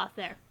pull off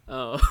there.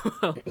 Oh,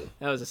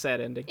 that was a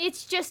sad ending.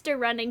 It's just a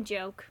running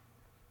joke.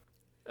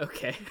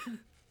 Okay.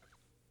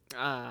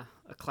 A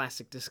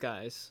classic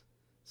disguise.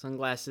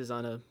 Sunglasses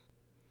on a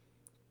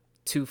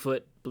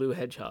 2-foot blue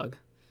hedgehog.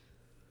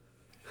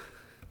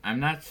 I'm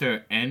not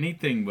sure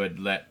anything would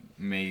let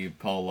me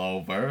pull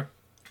over.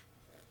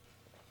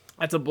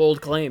 That's a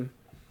bold claim.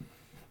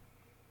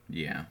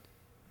 Yeah.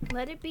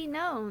 Let it be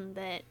known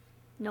that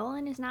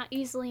Nolan is not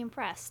easily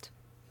impressed.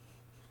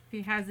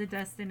 He has a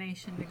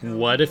destination to go.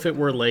 What if it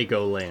were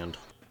Legoland?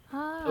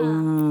 Ah.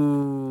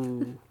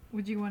 Ooh.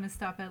 Would you want to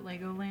stop at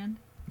Legoland?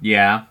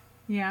 Yeah.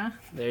 Yeah.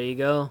 There you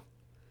go.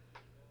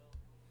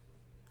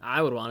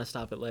 I would want to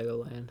stop at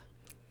Legoland.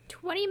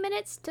 20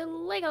 minutes to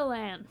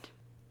Legoland.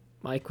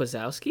 Mike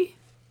Wazowski?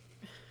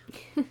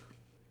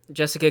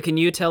 Jessica, can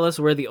you tell us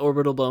where the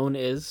orbital bone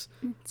is?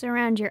 It's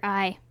around your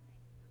eye.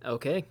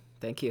 Okay,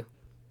 thank you.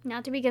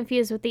 Not to be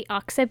confused with the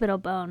occipital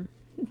bone.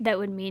 That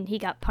would mean he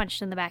got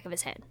punched in the back of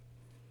his head.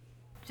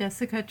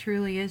 Jessica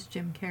truly is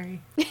Jim Carrey.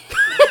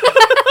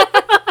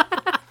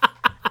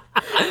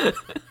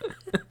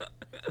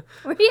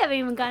 We haven't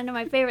even gotten to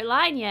my favorite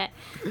line yet.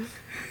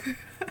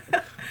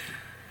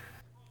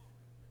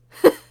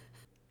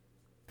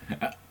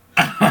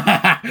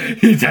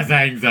 He just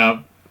hangs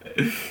up.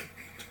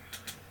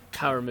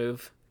 Power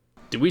move.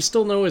 Do we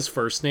still know his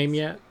first name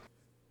yet?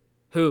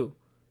 Who?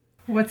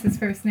 What's his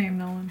first name,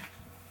 Nolan?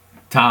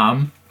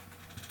 Tom.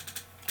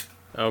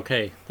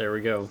 Okay, there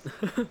we go.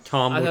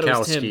 Tom I thought it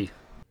was Tim. Wachowski.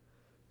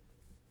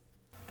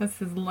 That's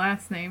his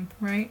last name,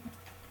 right?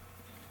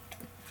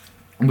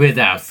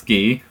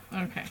 Wazowski.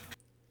 Okay.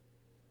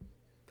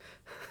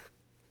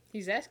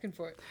 He's asking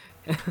for it.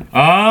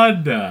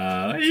 Oh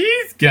no,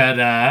 he's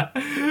gonna.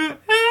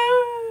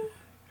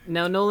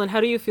 Now, Nolan,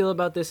 how do you feel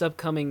about this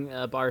upcoming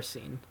bar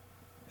scene?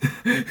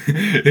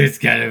 It's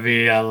gonna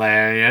be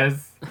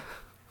hilarious.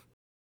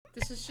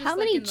 This is just How like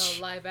many in the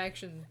live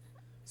action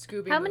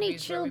Scooby How many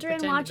movies where we children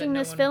pretend watching that no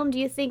this one- film do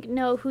you think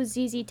know who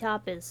ZZ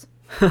Top is?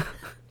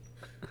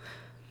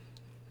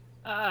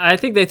 I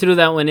think they threw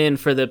that one in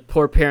for the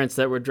poor parents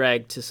that were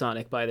dragged to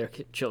Sonic by their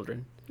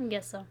children. I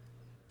guess so.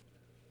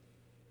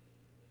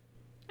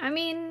 I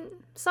mean,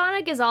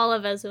 Sonic is all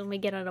of us when we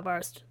get on a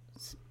bar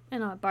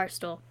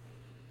stool.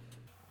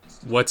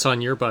 What's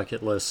on your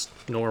bucket list,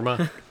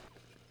 Norma?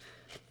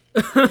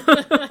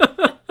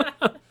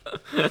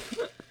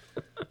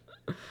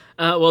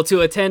 Well,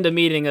 to attend a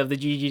meeting of the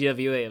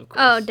GGWA, of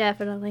course. Oh,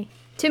 definitely.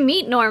 To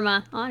meet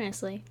Norma,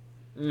 honestly.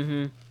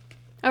 Mm-hmm.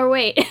 Or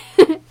wait,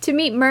 to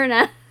meet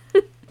Myrna.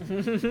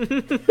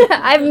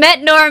 I've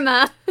met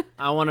Norma.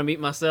 I want to meet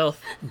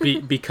myself.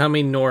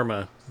 Becoming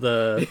Norma,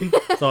 the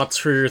Thoughts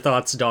for Your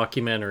Thoughts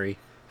documentary,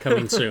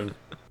 coming soon.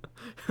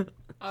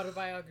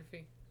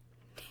 Autobiography.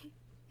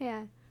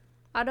 Yeah.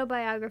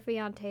 Autobiography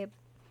on tape.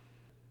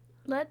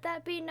 Let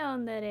that be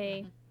known that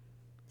a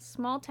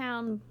small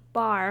town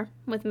bar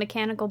with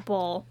mechanical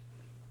bull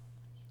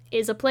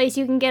is a place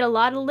you can get a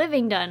lot of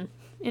living done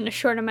in a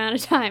short amount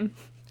of time.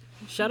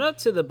 Shout out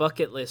to the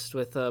bucket list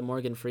with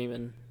Morgan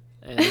Freeman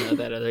and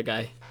that other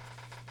guy.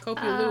 Kopi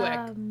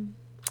Luwak.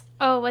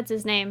 Oh, what's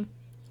his name?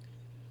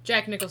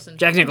 Jack Nicholson.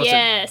 Jack Nicholson.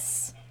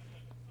 Yes.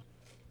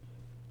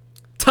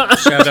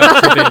 Shout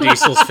out to Vin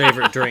Diesel's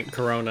favorite drink,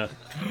 Corona.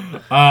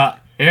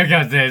 Here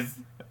comes this.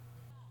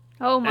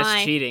 Oh That's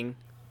my. cheating.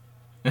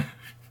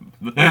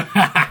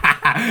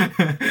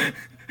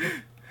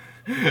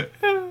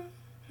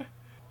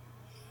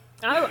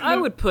 I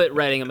would put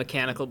riding a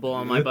mechanical bull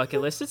on my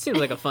bucket list. It seems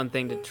like a fun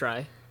thing to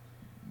try.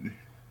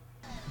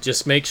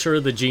 Just make sure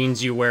the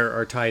jeans you wear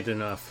are tight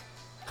enough.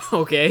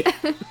 Okay.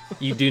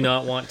 You do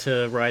not want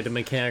to ride a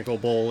mechanical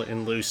bull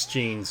in loose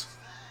jeans.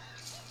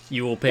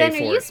 You will pay Ben, for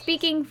are you it.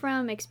 speaking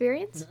from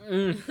experience?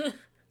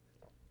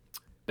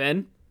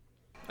 Ben?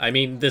 I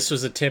mean, this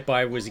was a tip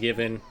I was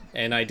given,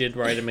 and I did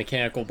ride a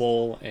mechanical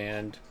bull,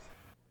 and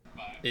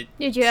it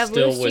Did you have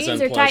still loose was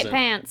jeans or tight unpleasant.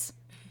 pants?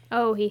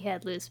 Oh, he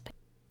had loose pants.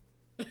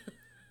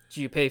 Did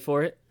you pay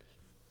for it?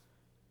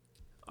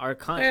 Our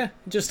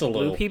Just a blue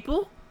little.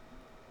 people?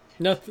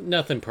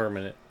 Nothing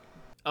permanent.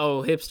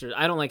 Oh, hipsters.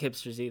 I don't like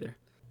hipsters either.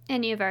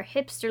 Any of our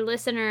hipster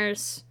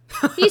listeners.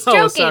 He's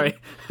joking. Oh, sorry.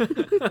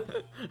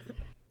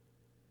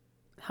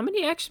 How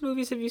many action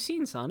movies have you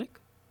seen, Sonic?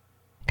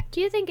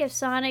 Do you think if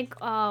Sonic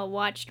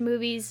watched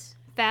movies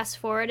fast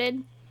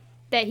forwarded,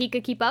 that he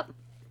could keep up?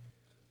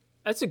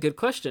 That's a good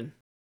question.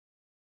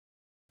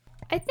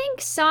 I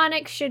think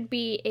Sonic should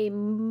be a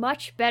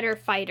much better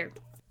fighter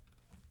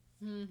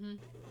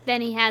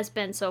than he has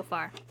been so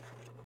far.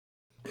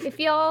 If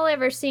y'all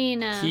ever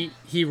seen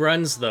He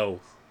runs though.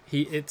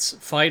 It's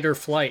fight or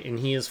flight, and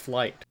he is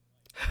flight.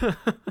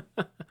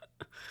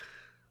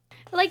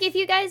 like if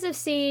you guys have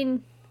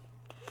seen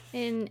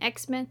in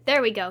X-Men,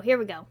 there we go. Here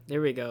we go.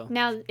 There we go.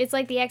 Now it's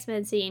like the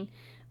X-Men scene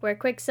where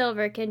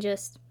Quicksilver can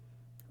just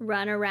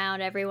run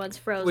around, everyone's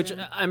frozen. Which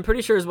I'm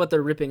pretty sure is what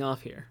they're ripping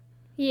off here.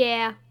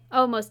 Yeah.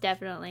 Oh, most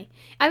definitely.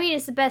 I mean,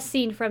 it's the best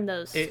scene from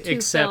those two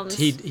Except films.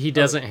 he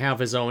doesn't have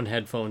his own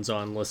headphones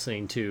on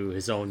listening to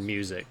his own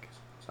music.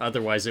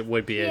 Otherwise, it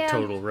would be a Yeah.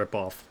 total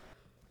ripoff.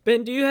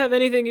 Ben, do you have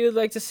anything you would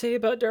like to say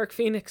about Dark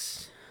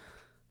Phoenix?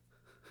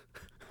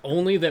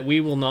 Only that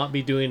we will not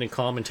be doing a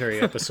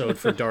commentary episode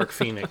for Dark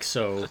Phoenix,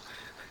 so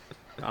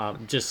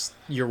just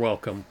you're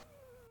welcome.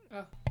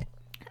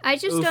 I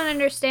just don't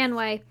understand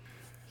why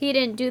he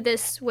didn't do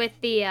this with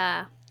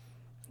the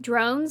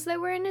drones that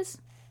were in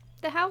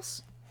the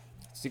house?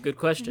 It's a good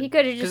question. He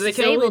could have 'Cause just they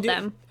can only disabled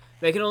them.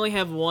 They can only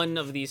have one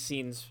of these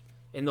scenes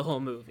in the whole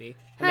movie,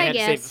 and they I had to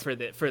guess.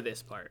 save it for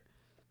this part.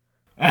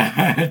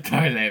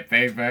 Toilet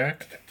paper.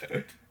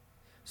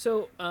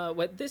 So,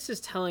 what this is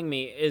telling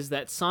me is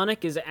that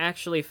Sonic is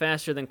actually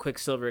faster than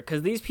Quicksilver,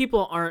 because these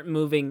people aren't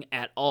moving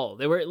at all.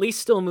 They were at least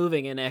still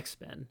moving in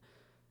X-Men,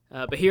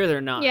 but here they're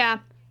not. Yeah,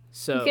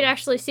 So you could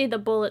actually see the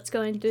bullets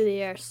going through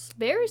the air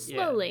very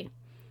slowly.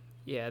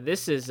 yeah,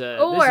 this is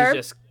Or-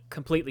 just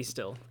completely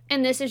still.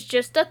 And this is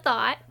just a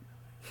thought.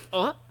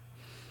 Oh,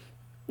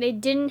 They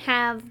didn't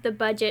have the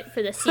budget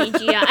for the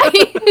CGI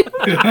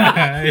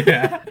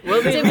Yeah.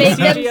 well, they to make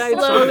them CGI'd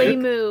slowly Sonic.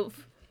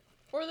 move.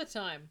 Or the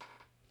time.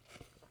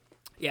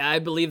 Yeah, I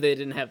believe they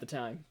didn't have the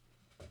time.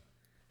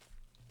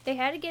 They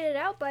had to get it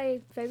out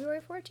by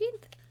February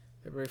 14th.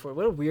 February 4th.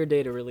 What a weird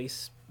day to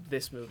release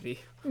this movie.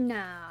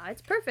 Nah,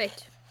 it's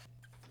perfect.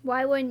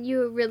 Why wouldn't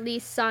you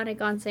release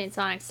Sonic on St.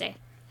 Sonic's Day?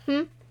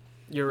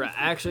 You're right.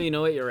 Actually, you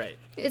know what? You're right.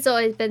 It's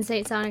always been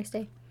St. Sonic's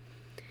Day.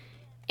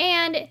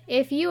 And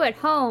if you at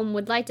home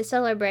would like to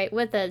celebrate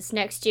with us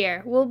next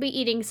year, we'll be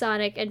eating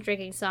Sonic and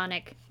drinking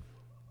Sonic.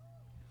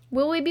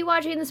 Will we be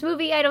watching this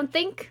movie? I don't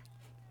think.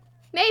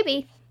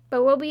 Maybe.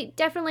 But we'll be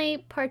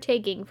definitely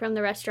partaking from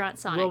the restaurant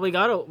Sonic. Well, we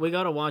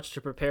gotta watch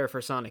to prepare for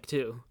Sonic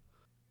 2.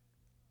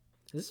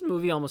 Is this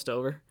movie almost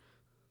over?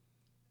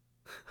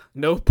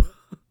 Nope.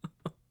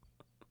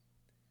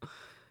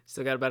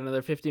 Still got about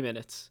another 50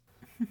 minutes.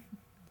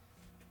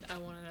 I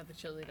want another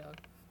chili dog.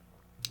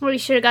 We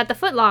should have got the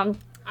footlong.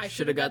 I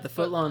Should have got the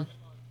footlong.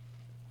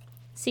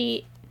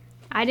 See,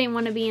 I didn't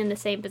want to be in the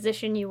same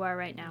position you are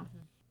right now.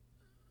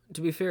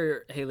 To be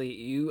fair, Haley,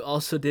 you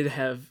also did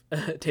have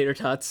tater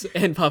tots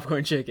and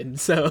popcorn chicken,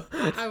 so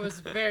I was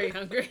very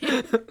hungry.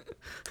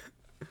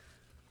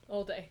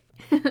 All day.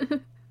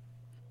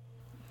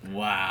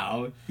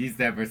 Wow. He's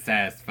never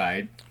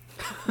satisfied.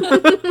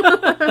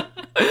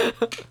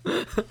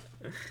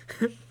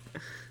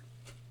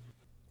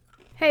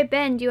 Hey,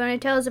 Ben, do you want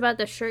to tell us about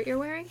the shirt you're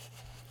wearing?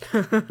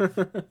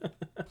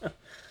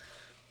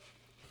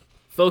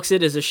 folks,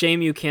 it is a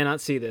shame you cannot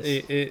see this.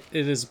 It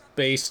is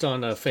based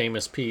on a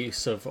famous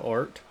piece of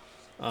art.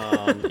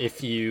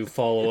 If you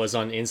follow us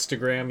on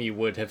Instagram, you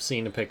would have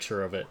seen a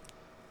picture of it.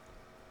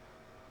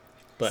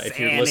 But if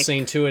you're Sonic.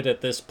 listening to it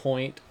at this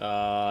point,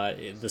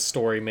 the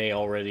story may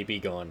already be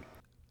gone.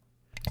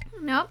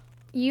 Nope.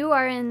 You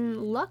are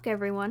in luck,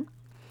 everyone.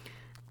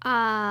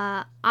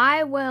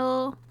 I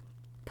will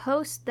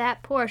post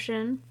that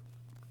portion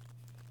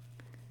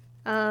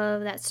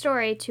of that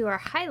story to our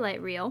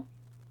highlight reel.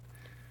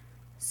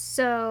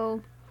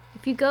 So,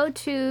 if you go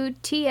to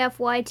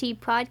TFYT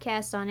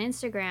Podcast on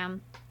Instagram,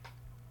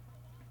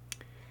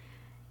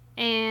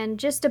 and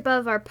just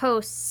above our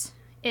posts,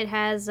 it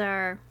has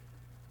our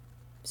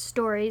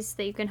stories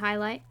that you can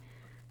highlight.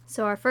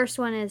 So our first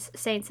one is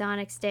St.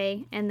 Sonic's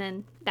Day, and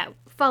then that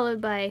followed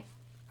by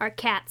our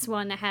cats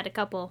one that had a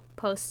couple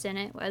posts in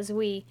it as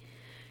we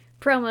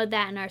promoted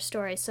that in our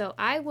story. So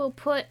I will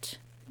put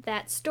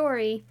that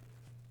story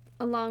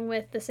along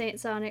with the St.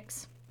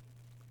 Sonic's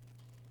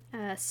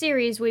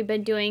series we've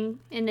been doing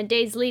in the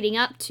days leading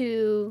up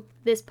to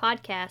this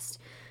podcast.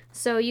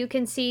 So you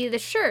can see the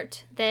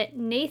shirt that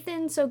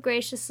Nathan so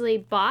graciously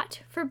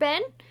bought for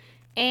Ben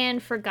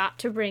and forgot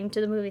to bring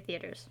to the movie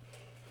theaters.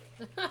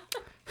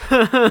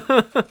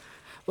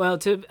 Well,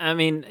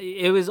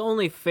 it was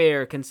only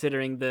fair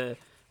considering the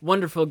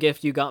wonderful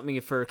gift you got me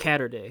for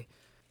Catterday.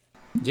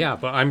 Yeah,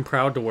 but I'm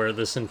proud to wear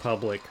this in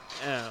public.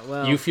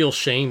 Well, You feel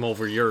shame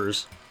over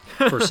yours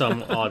for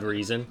some odd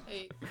reason.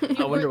 Hey,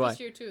 I wonder why. This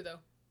year too, though.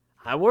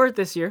 I wore it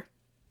this year.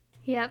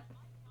 Yep.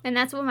 And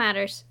that's what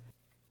matters.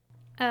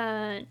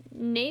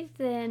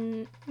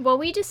 Nathan, well,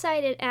 we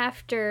decided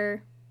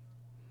after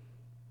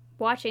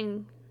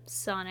watching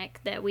Sonic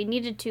that we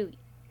needed to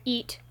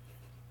eat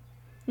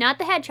not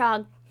the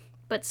hedgehog,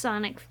 but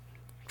Sonic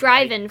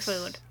drive-in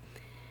food.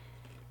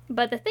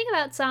 But the thing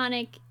about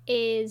Sonic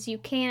is you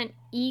can't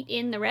eat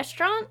in the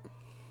restaurant,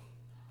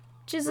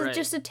 which is Right.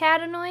 just a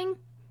tad annoying.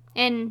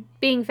 And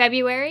being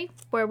February,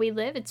 where we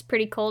live, it's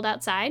pretty cold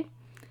outside.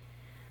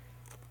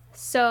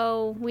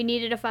 So we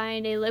needed to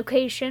find a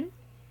location.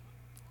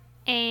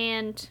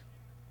 And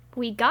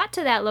we got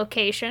to that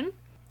location.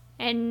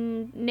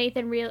 And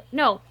Nathan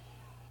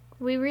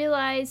we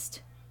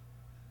realized,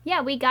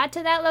 we got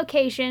to that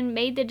location,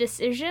 made the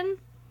decision.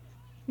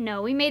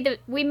 No, we made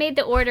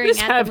the ordering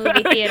at the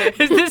movie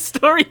theater. Is this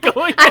story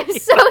going? I'm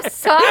so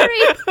sorry.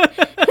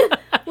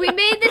 We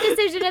made the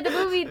decision at the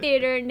movie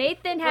theater.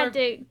 Nathan had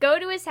to go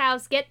to his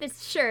house, get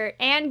this shirt,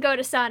 and go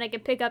to Sonic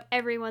and pick up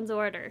everyone's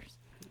orders.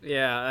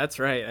 Yeah, that's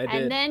right. I did.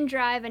 And then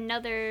drive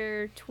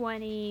another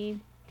 20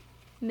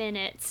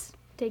 minutes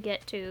to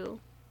get to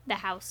the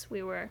house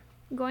we were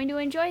going to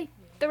enjoy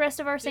the rest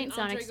of our St. Didn't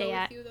Andre Sonic's go Day with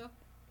at. you, though?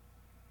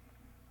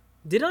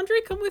 Did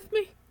Andre come with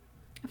me?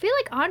 I feel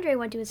like Andre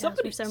went to his house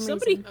for some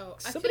reason. Oh,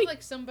 I Somebody- feel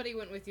like somebody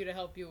went with you to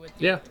help you with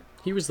Yeah,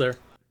 he was there.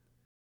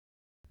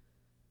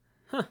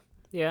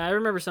 Yeah, I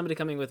remember somebody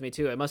coming with me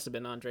too. It must have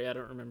been Andre. I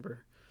don't remember.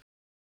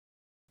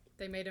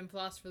 They made him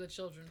floss for the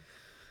children.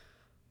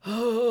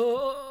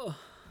 Oh,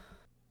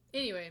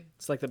 Anyway,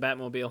 it's like the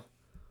Batmobile.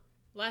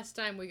 last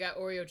time we got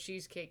Oreo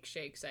cheesecake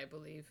shakes, I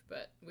believe,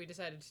 but we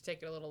decided to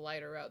take it a little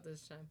lighter route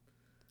this time.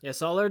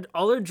 Yes, all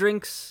our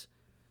drinks,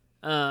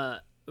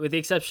 with the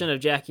exception of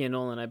Jackie and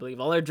Nolan, I believe,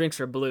 all our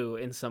drinks are blue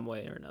in some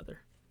way or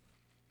another.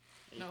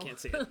 No. You can't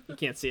see it. You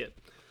can't see it.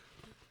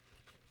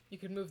 You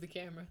could move the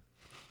camera.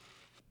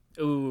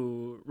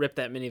 Ooh, rip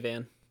that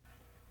minivan.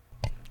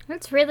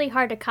 It's really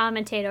hard to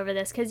commentate over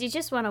this because you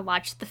just want to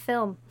watch the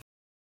film.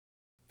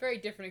 Very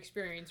different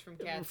experience from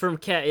Cats. From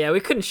Cat, yeah, we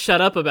couldn't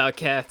shut up about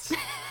Cats.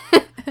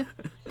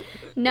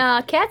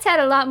 No, Cats had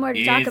a lot more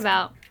to talk Yes.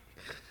 about.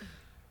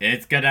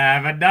 It's gonna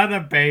have another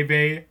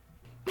baby.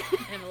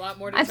 And a lot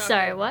more to I'm talk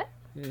sorry, about.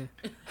 what?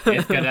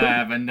 It's gonna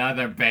have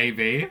another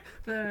baby.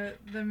 The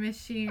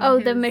machine. Oh,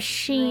 the is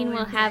machine will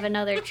rolling have down.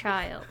 another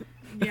child.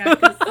 Yeah,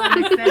 because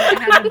Sonic said it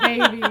had a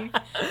baby,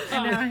 and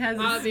now it has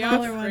Ah, a the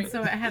smaller one, offspring.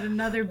 so it had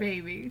another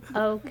baby.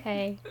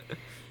 Okay.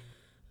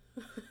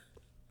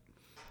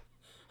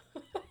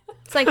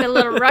 It's like a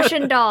little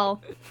Russian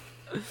doll.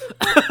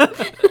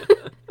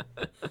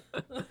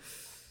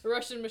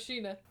 Russian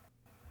Machina.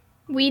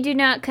 We do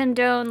not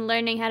condone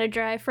learning how to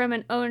drive from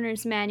an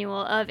owner's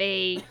manual of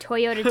a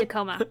Toyota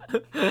Tacoma.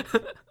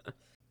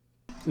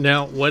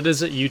 Now, what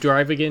is it you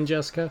drive again,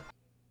 Jessica?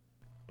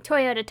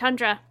 Toyota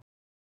Tundra.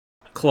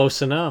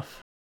 Close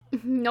enough.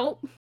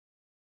 Nope.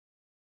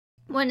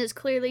 One is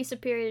clearly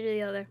superior to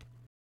the other.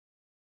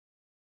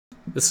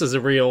 This is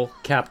a real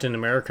Captain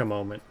America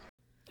moment.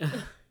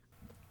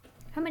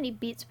 How many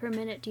beats per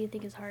minute do you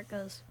think his heart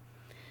goes?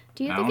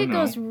 Do you I think don't it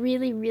goes know.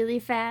 really, really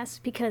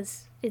fast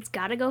because it's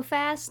gotta go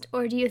fast?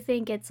 Or do you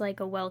think it's like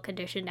a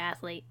well-conditioned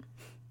athlete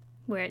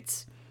where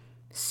it's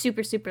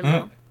super, super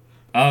low?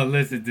 Oh,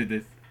 listen to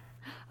this.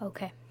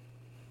 Okay.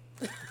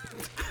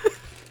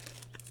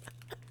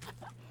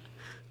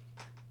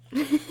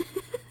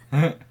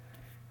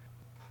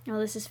 Oh,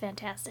 this is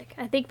fantastic.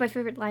 I think my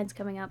favorite line's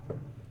coming up.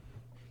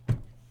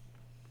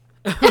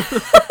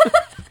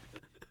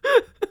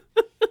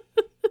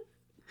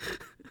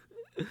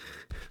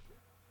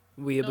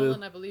 Weeaboo.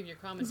 Nolan, I believe your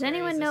commentary Does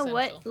anyone is know essential.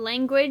 what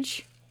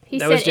language he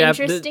That was said Jap-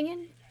 interesting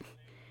in?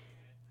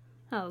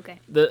 Oh, okay.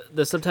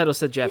 The subtitle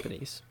said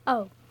Japanese.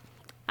 Oh,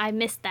 I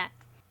missed that.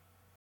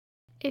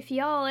 If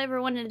y'all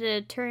ever wanted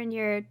to turn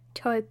your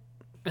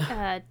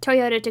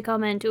Toyota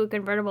Tacoma into a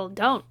convertible,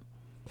 don't.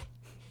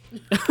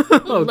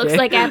 Okay. Looks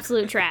like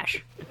absolute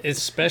trash.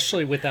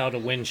 Especially without a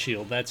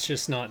windshield. That's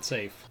just not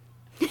safe.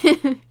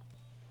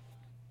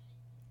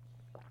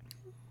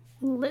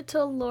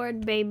 Little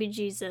Lord Baby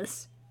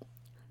Jesus.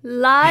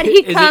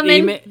 Lottie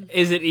coming.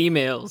 Is it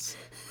emails?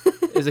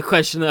 Is a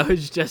question that I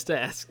was just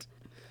asked.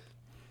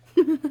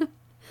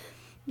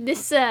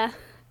 This,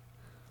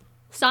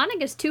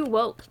 Sonic is too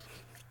woke.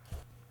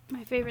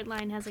 My favorite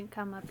line hasn't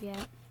come up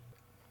yet.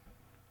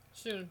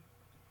 Soon.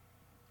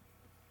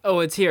 Oh,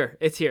 it's here.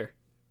 It's here.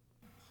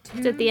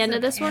 It's at the end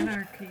of Tunes this one?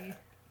 Anarchy.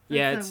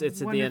 Yeah, That's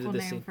it's at the end of the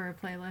wonderful scene. name for a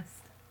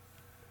playlist.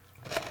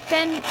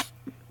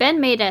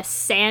 Ben made a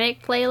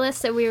Sonic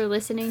playlist that we were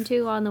listening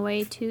to on the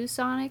way to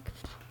Sonic.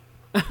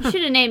 You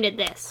should have named it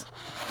this.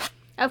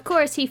 Of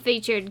course, he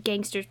featured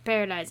Gangster's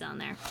Paradise on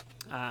there.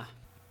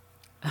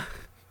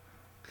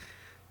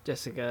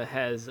 Jessica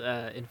has,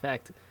 in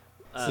fact,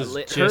 This is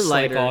lit her just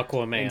like lighter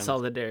Aquaman. in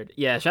solidarity.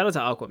 Yeah, shout out to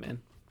Aquaman.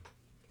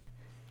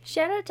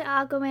 Shout out to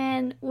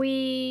Aquaman.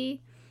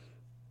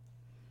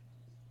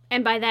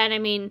 And by that I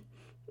mean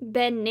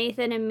Ben,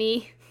 Nathan, and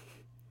me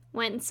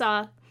went and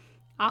saw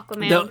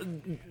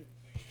Aquaman.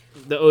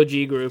 The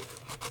OG group.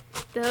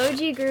 The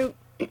OG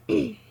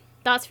group.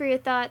 Thoughts for your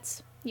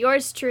thoughts.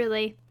 Yours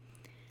truly.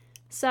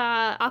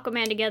 Saw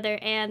Aquaman together,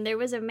 and there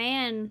was a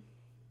man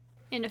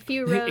in a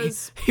few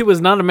rows. He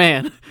was not a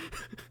man.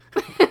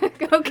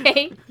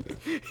 Okay.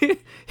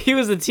 He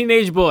was a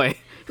teenage boy.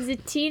 He was a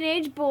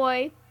teenage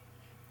boy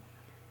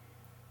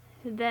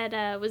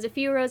that was a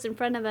few rows in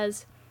front of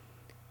us,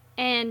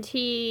 and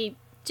he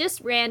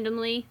just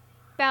randomly,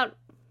 about,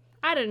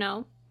 I don't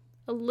know,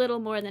 a little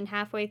more than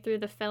halfway through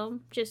the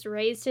film, just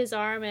raised his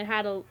arm and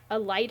had a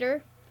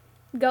lighter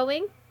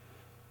going,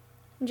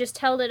 and just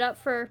held it up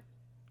for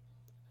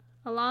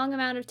a long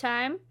amount of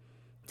time,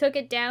 took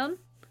it down,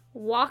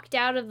 walked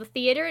out of the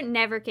theater, and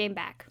never came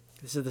back.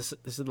 This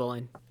is the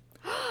line.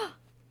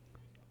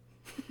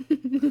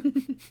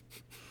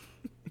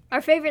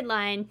 Our favorite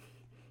line.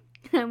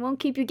 I won't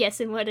keep you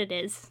guessing what it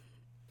is.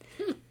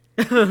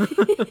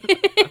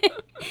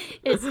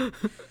 It's,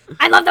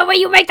 I love the way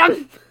you make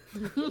them!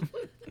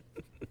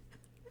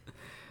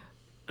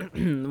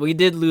 We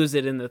did lose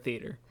it in the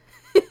theater.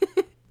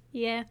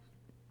 Yeah.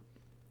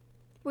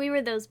 We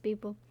were those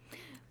people.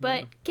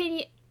 But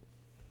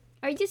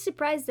are you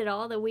surprised at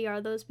all that we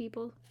are those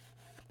people?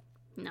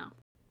 No.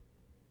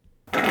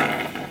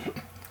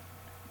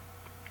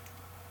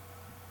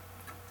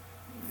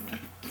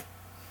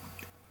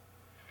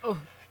 Oh.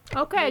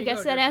 Okay, I you guess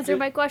go, that Jessica. answered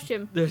my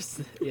question. There's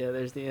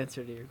the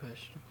answer to your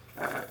question.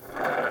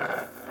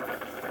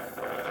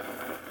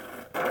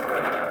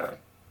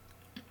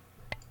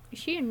 Is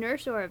she a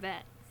nurse or a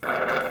vet?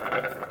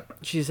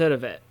 She said a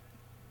vet.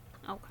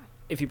 Okay.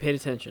 If you paid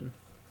attention,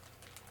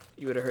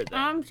 you would have heard that.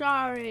 I'm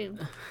sorry.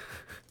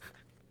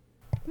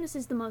 This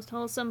is the most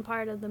wholesome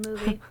part of the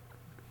movie.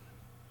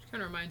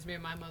 Kind of reminds me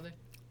of my mother.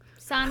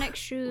 Sonic's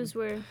shoes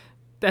were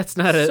That's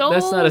not a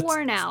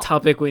worn out.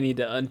 topic we need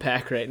to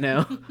unpack right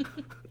now.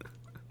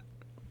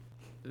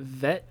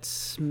 Vet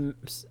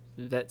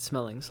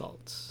smelling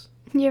salts.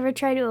 You ever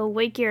try to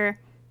awake your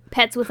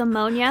pets with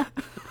ammonia?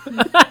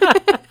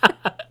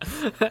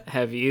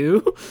 Have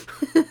you?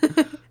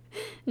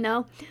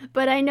 No,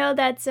 but I know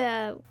that's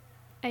I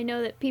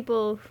know that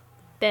people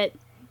that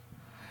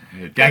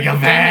Take a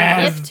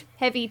fast. lift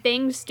heavy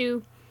things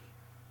do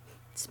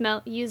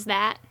use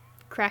that,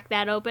 crack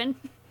that open.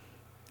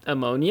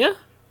 Ammonia?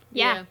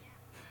 Yeah.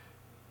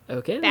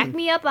 Okay. Back Then.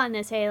 me up on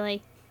this,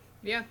 Haley.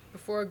 Yeah,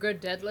 before a good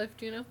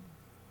deadlift, you know?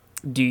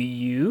 Do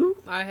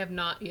you? I have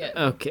not yet.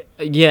 Okay.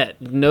 Yet.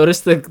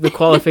 Notice the the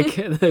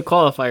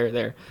qualifier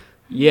there.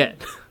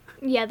 Yet.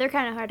 Yeah, they're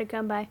kind of hard to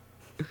come by.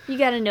 You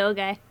gotta know a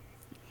guy.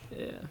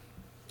 Yeah.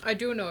 I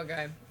do know a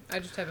guy. I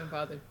just haven't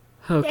bothered.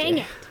 Okay. Dang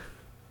it.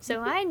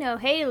 So I know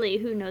Haley,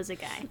 who knows a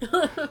guy.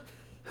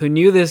 Who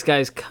knew this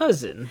guy's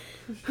cousin?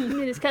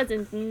 His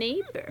cousin's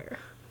neighbor.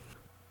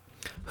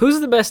 Who's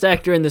the best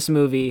actor in this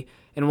movie,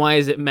 and why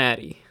is it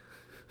Maddie?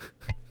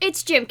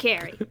 It's Jim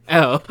Carrey.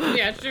 Oh,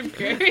 Yeah, Jim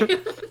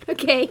Carrey.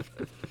 Okay.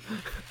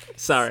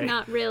 sorry. It's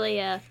not really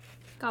a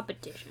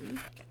competition.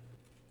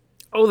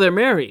 Oh, they're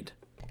married.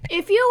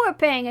 If you were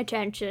paying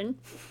attention,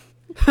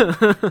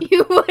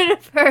 you would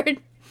have heard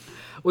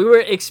We were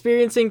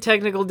experiencing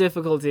technical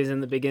difficulties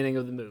in the beginning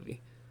of the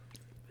movie.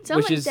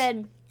 someone is-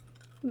 said,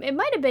 it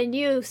might have been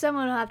you,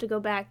 someone will have to go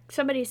back.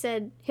 Somebody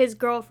said his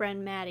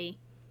girlfriend, Maddie.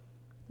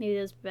 Maybe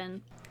it was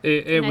Ben.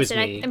 It And I was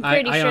said, me. I'm I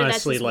pretty sure that's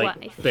honestly his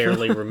wife.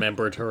 barely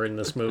remembered her in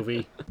this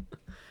movie.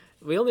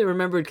 We only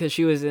remembered because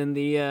she was in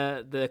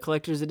the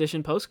collector's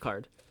edition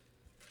postcard.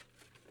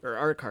 Or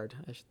art card,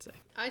 I should say.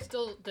 I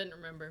still didn't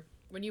remember.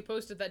 When you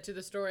posted that to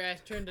the story, I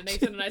turned to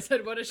Nathan and I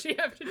said, what does she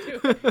have to do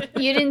with it?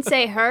 You didn't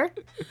say her?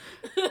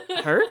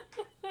 Her?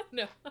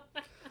 No.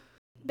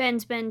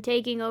 Ben's been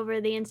taking over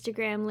the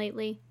Instagram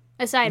lately,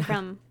 aside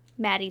from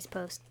Maddie's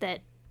post that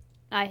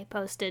I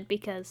posted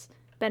because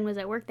Ben was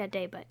at work that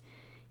day, but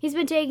he's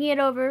been taking it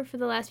over for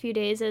the last few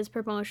days as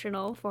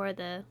promotional for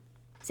the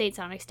St.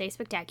 Sonic's Day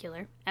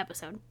Spectacular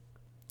episode.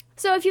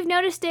 So if you've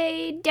noticed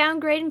a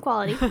downgrade in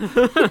quality,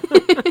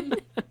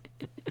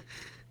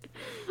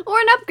 or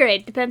an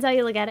upgrade, depends how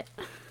you look at it,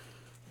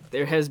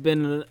 There has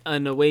been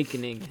an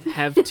awakening.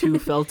 Have two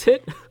felt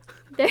it?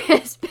 there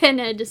has been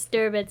a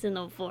disturbance in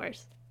the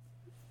force.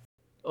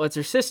 Oh, it's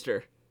her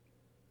sister.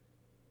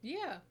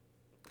 Yeah.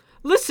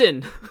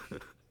 Listen!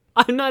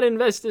 I'm not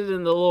invested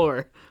in the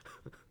lore.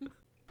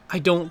 I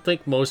don't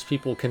think most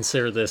people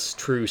consider this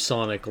true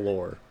Sonic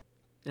lore.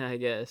 I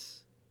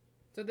guess.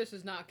 So this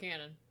is not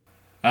canon.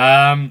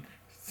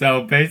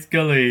 So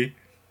basically,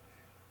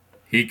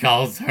 he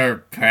calls her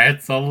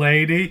pretzel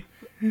lady.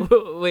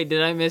 Wait,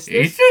 did I miss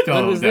He this? should When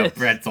own was the this?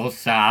 pretzel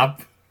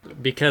shop.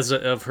 Because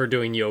of her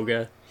doing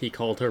yoga, he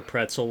called her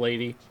Pretzel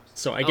Lady.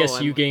 So I guess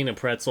I'm- you gain a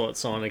pretzel at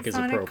Sonic is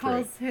Sonic appropriate.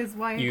 calls his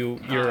wife.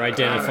 You're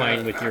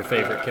identifying with your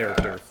favorite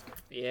character.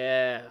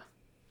 Yeah.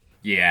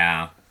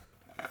 Yeah.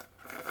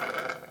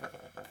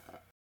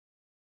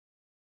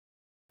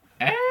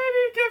 And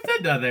he gives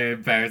another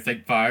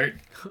embarrassing part.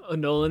 Oh,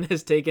 Nolan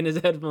has taken his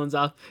headphones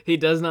off. He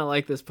does not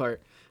like this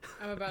part.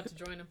 I'm about to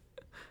join him.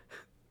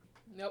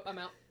 Nope, I'm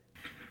out.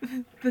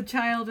 The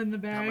child in the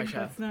my bag.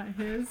 child. That's not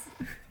his.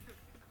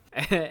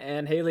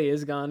 And Haley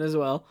is gone as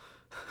well.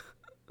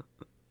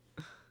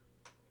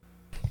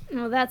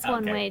 Well, that's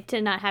one Okay. way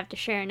to not have to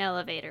share an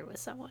elevator with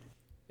someone.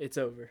 It's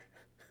over.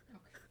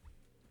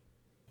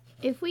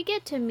 If we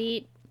get to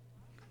meet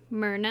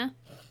Myrna,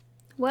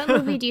 what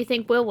movie do you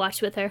think we'll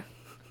watch with her?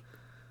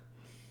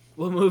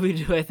 What movie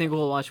do I think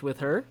we'll watch with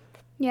her?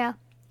 Yeah.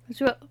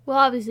 So we'll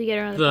obviously get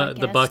her on the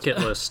The podcast. bucket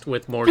list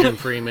with Morgan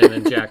Freeman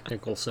and Jack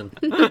Nicholson.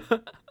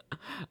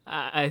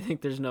 I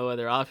think there's no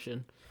other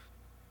option.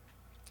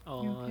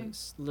 Oh, Okay.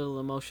 it's a little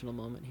emotional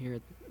moment here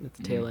at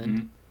the tail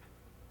end.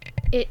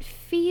 It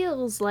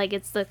feels like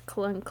it's the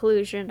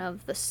conclusion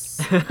of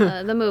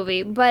the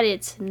movie, but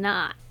it's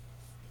not.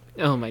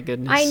 Oh my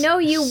goodness. I know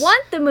you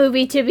want the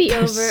movie to be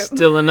over.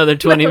 Still another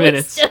 20 but we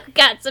minutes. still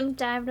got some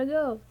time to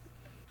go.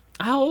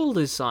 How old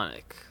is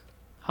Sonic?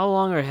 How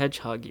long are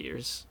hedgehog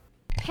years?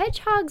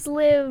 Hedgehogs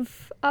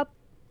live up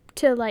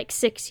to like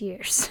 6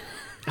 years.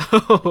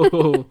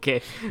 Oh,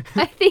 okay.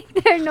 I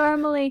think they're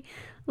normally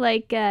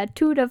like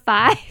 2 to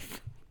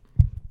 5.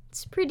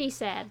 It's pretty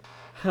sad.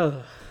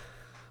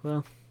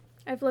 Well,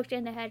 I've looked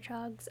into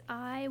hedgehogs.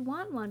 I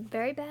want one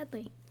very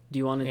badly. do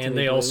you want it to And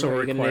they blue? also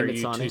Are you gonna require name it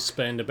you to Sonic?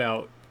 spend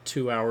about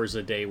 2 hours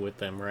a day with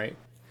them, right?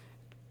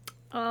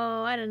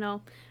 Oh, I don't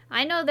know.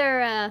 I know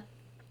they're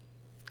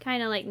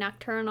kind of like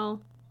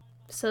nocturnal,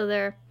 so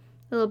they're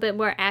a little bit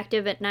more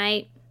active at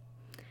night,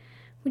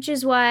 which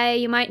is why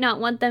you might not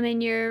want them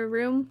in your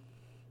room,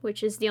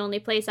 which is the only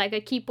place I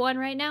could keep one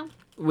right now.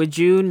 Would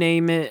you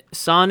name it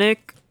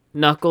Sonic,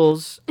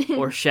 Knuckles,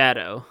 or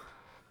Shadow?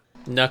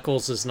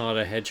 Knuckles is not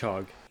a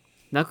hedgehog.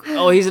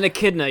 Oh, he's an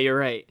echidna. You're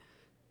right.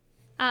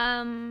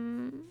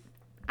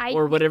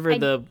 Or whatever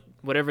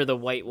the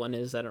white one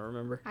is. I don't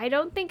remember. I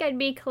don't think I'd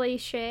be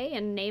cliche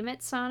and name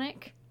it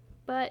Sonic,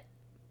 but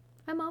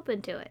I'm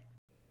open to it.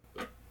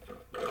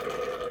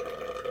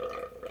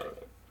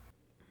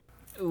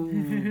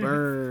 Ooh,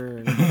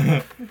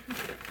 burn.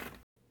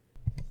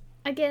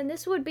 Again,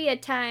 this would be a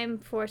time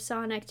for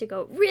Sonic to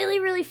go really,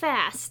 really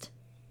fast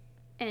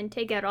and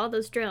take out all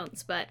those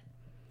drones, but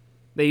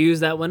They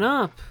used that one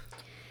up.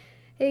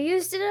 they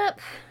used it up.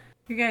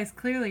 You guys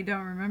clearly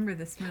don't remember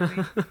this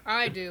movie.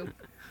 I do.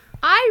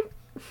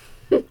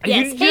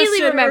 Yes, you just Haley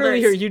said remembers.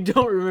 earlier you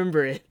don't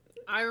remember it.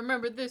 I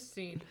remember this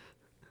scene.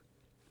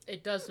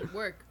 It doesn't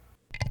work.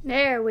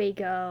 There we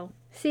go.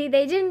 See,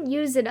 they didn't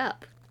use it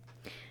up,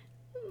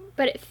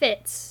 but it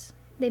fits.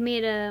 They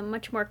made a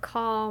much more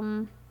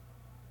calm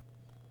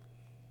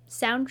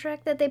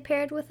soundtrack that they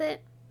paired with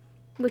it,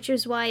 which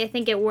is why I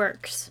think it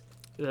works.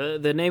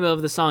 The name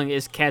of the song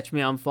is "Catch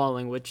Me I'm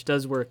Falling," which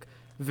does work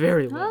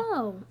very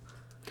well.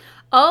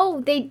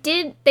 Oh, they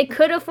did. They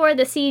could afford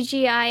the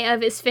CGI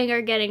of his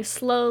finger getting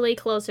slowly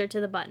closer to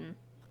the button.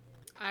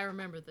 I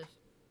remember this.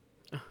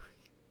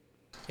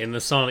 In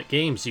the Sonic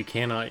games, you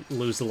cannot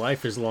lose a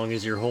life as long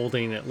as you're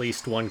holding at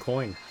least one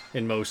coin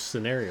in most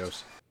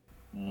scenarios.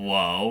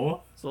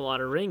 Whoa. It's a lot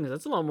of rings.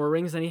 That's a lot more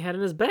rings than he had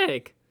in his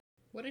bag.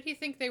 What did he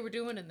think they were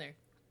doing in there?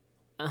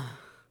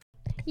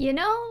 You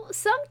know,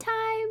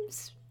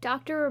 sometimes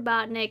Dr.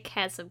 Robotnik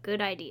has some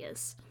good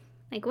ideas.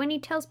 Like when he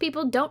tells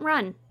people don't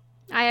run.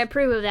 I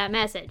approve of that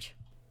message.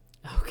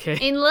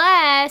 Okay.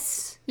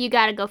 Unless you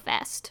gotta go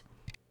fast.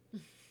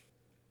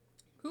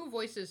 Who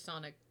voices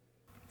Sonic?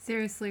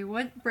 Seriously,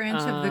 what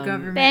branch of the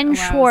government Ben allows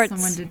Schwartz.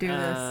 someone to do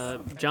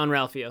this? John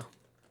Ralphio.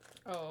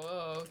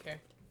 Oh, okay.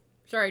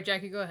 Sorry,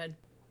 Jackie, go ahead.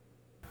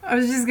 I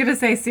was just gonna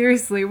say,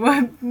 seriously,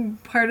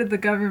 what part of the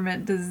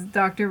government does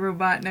Dr.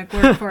 Robotnik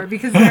work for?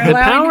 Because they're The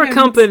allowing power him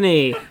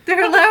company.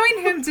 they're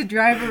allowing him to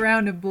drive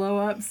around and blow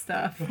up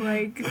stuff.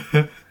 Like,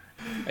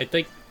 I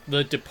think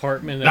the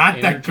Department of Not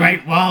the Energy,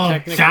 Great Wall of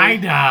technically.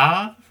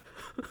 China.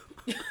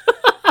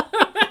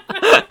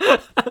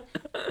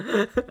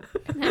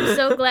 I'm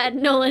so glad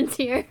Nolan's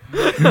here.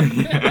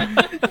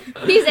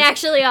 He's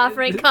actually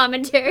offering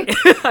commentary.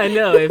 I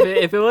know.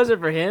 If it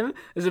wasn't for him,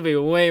 this would be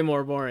way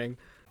more boring.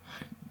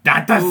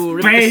 Not the Ooh,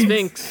 rip the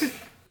Sphinx. Sphinx.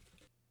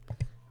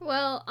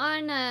 Well,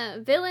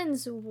 on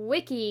Villains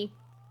Wiki,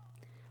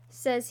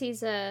 says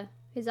his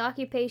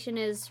occupation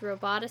is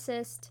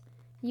roboticist,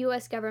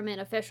 U.S. government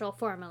official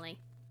formally.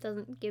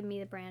 Doesn't give me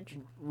the branch.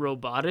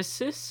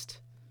 Roboticist?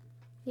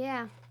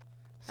 Yeah,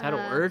 Is that a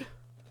word?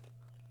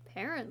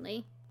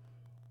 apparently.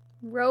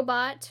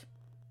 Robot,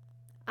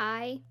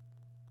 ICIST.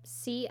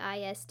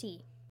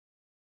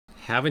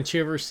 Haven't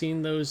you ever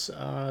seen those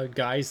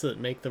guys that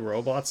make the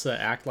robots that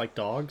act like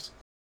dogs?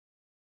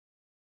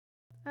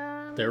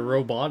 They're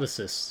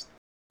roboticists.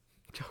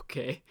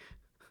 Okay.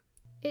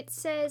 It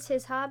says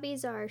his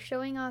hobbies are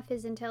showing off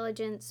his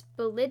intelligence,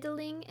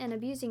 belittling and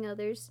abusing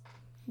others,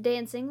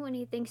 dancing when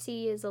he thinks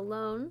he is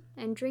alone,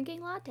 and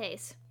drinking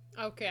lattes.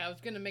 Okay, I was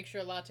gonna make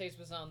sure lattes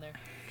was on there.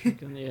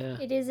 Yeah.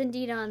 It is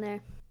indeed on there.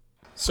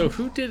 So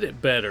who did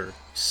it better,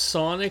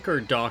 Sonic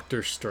or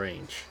Doctor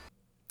Strange?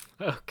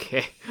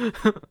 Okay.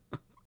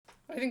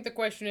 I think the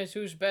question is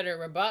who's better,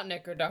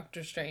 Robotnik or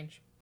Doctor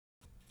Strange?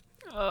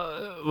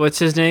 What's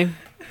his name?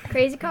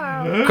 Crazy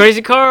Carl.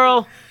 Crazy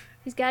Carl.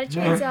 He's got a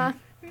chainsaw.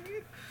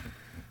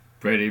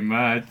 Pretty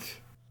much.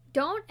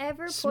 Don't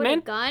ever put a Man-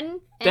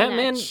 gun and that a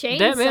man-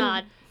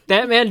 chainsaw.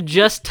 That man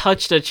just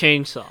touched a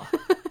chainsaw.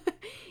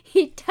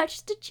 He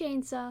touched a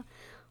chainsaw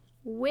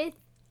with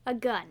a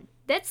gun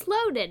that's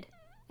loaded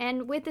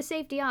and with the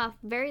safety off,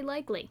 very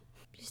likely.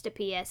 Just a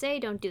PSA,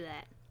 don't do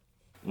that.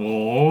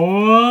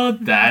 Oh,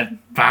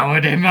 that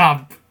powered him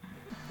up.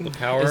 The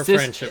power Is of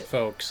this- friendship,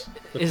 folks.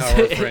 The is-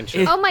 power of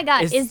friendship. Oh my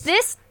god, Is- is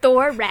this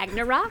Thor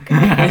Ragnarok?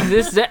 Is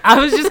this? I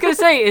was just gonna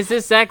say, is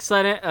this Zack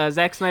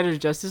Snyder's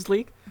Justice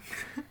League?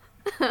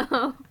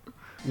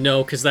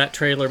 No, because that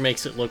trailer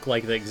makes it look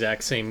like the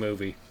exact same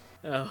movie.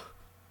 Oh,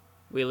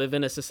 we live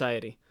in a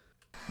society.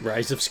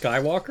 Rise of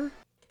Skywalker?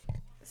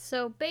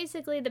 So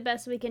basically, the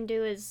best we can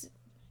do is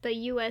the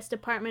U.S.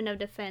 Department of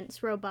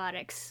Defense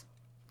Robotics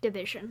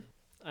Division.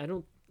 I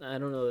don't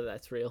know that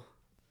that's real,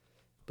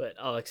 but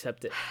I'll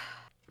accept it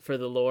for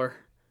the lore.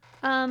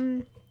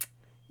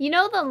 You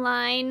know the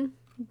line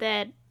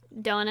that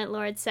Donut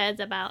Lord says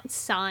about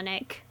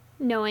Sonic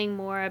knowing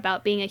more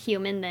about being a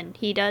human than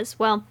he does?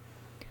 Well,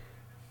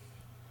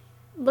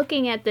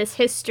 looking at this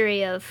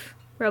history of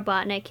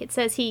Robotnik, it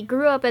says he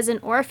grew up as an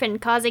orphan,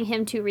 causing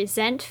him to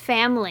resent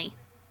family.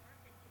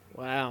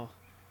 Wow.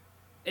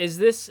 Is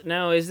this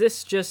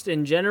just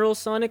in general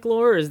Sonic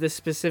lore, or is this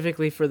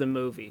specifically for the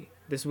movie?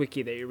 This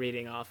wiki that you're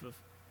reading off of?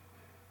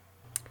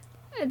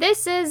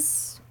 This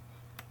is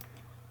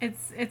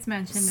it's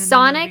mentioned in the movie.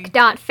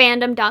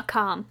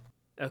 sonic.fandom.com.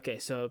 Okay,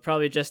 so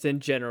probably just in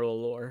general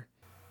lore.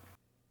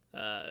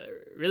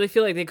 Really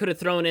feel like they could have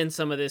thrown in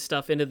some of this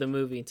stuff into the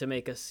movie to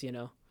make us,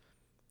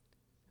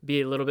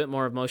 be a little bit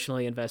more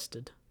emotionally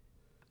invested.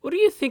 What do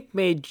you think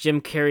made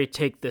Jim Carrey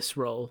take this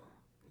role?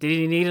 Did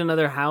he need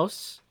another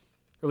house?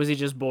 Or was he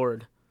just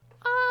bored?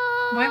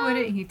 Why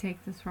wouldn't he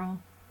take this role?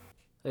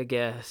 I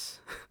guess.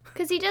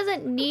 Because he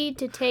doesn't need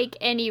to take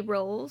any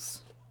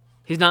roles.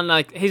 He's not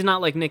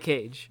like Nick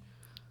Cage.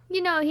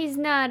 You know, he's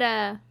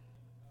not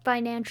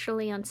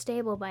financially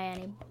unstable by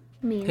any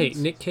means. Hey,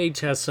 Nick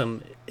Cage has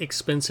some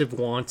expensive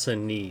wants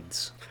and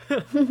needs.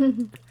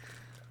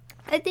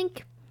 I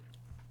think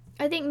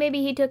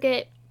maybe he took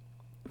it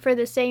for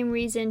the same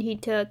reason he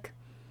took,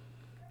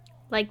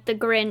 like, The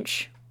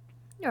Grinch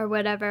or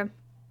whatever.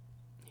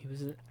 He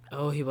was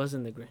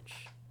in The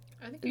Grinch.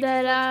 I think he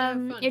That just likes to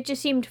have fun. it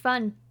just seemed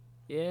fun.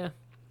 Yeah.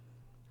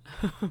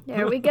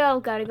 There we go.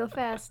 Gotta go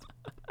fast.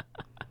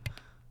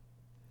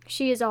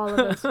 She is all of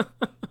us.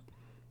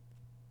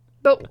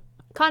 But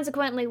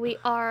consequently, we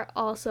are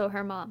also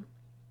her mom.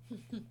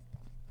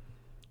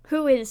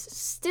 Who is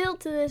still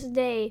to this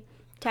day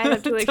tied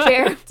up to a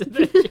chair, To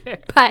the chair.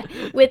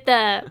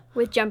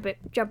 with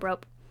jump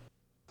rope.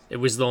 It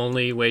was the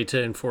only way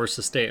to enforce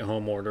a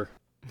stay-at-home order.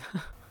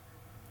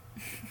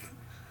 He's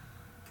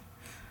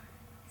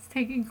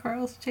taking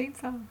Carl's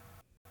chainsaw.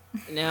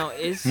 Now,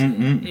 is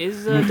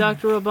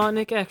Dr.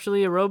 Robotnik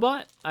actually a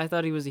robot? I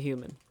thought he was a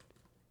human.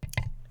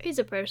 He's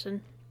a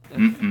person,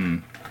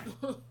 Mm-mm.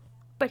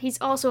 but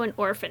he's also an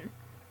orphan.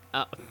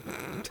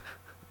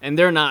 And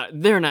they're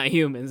not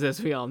humans,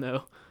 as we all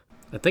know.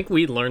 I think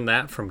we learned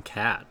that from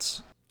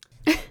cats.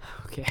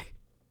 Okay.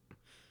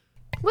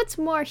 What's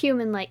more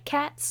human-like,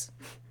 cats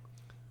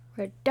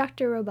or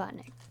Dr.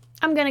 Robotnik?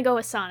 I'm gonna go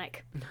with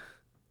Sonic.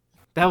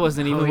 That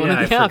wasn't even Oh one yeah, of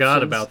I the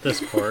forgot options. about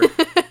this part.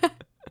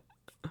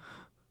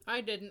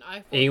 I didn't.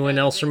 Anyone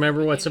else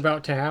remember what's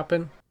about to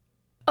happen?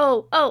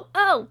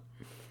 Oh!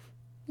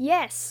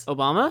 Yes.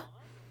 Obama?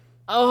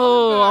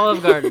 Oh,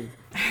 Olive Garden.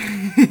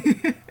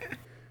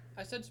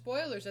 I said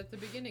spoilers at the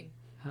beginning.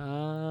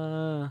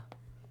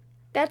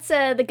 That's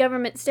the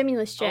government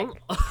stimulus check.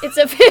 Oh. It's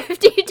a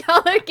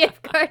 $50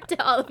 gift card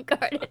to Olive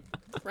Garden.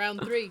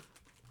 Round 3.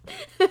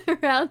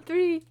 Round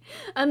 3.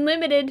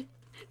 Unlimited.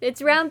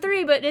 It's round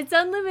 3, but it's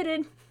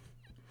unlimited.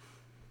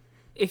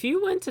 If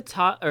you went to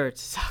Taco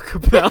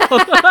Bell,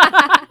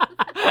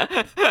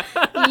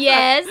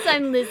 Yes,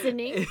 I'm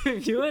listening.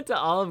 if you went to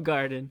Olive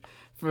Garden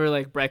for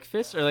like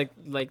breakfast or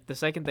like the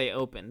second they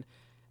opened,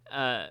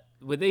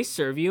 would they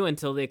serve you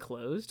until they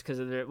closed? Because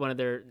of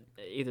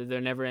either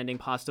their never-ending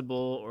pasta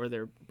bowl or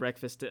their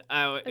breakfast.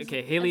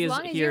 Okay, Haley as is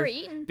long as here you're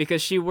eating.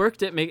 because she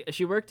worked at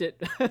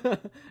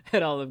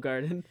at Olive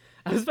Garden.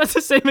 I was about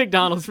to say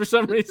McDonald's for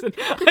some reason.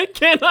 I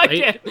cannot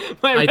get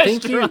my I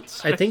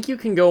restaurants. think you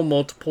can go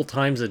multiple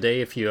times a day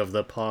if you have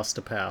the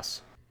pasta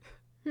pass.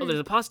 Oh, there's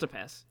a pasta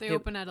pass. They Yep.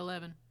 open at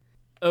 11.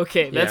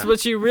 Okay, that's Yeah. what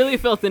she really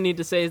felt the need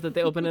to say is that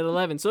they open at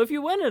 11. So if you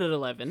went at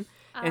 11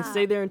 and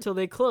stayed there until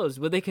they closed,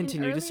 would they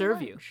continue to early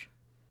serve you? lunch.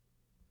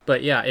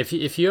 But yeah, if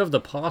you have the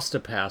pasta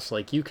pass,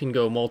 like you can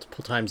go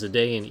multiple times a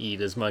day and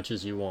eat as much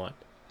as you want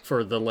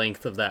for the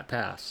length of that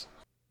pass.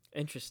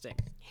 Interesting.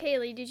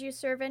 Haley, did you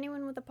serve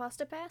anyone with a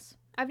pasta pass?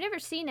 I've never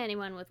seen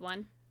anyone with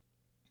one.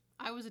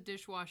 I was a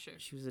dishwasher.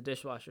 She was a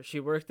dishwasher. She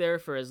worked there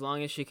for as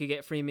long as she could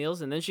get free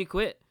meals, and then she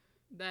quit.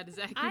 That is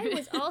I accurate.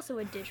 was also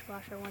a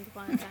dishwasher once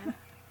upon a time.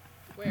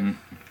 Where?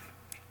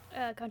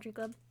 Country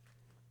club.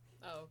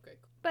 Oh, okay.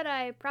 But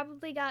I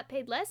probably got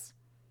paid less.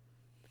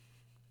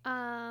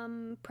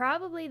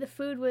 Probably the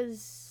food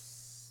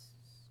was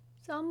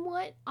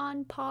somewhat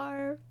on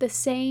par, the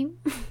same.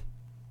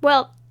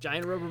 Well,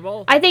 Giant rubber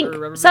ball. I or think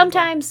rubber band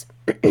sometimes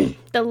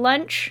the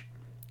lunch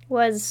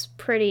was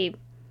pretty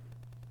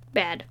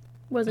bad.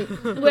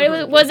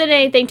 It wasn't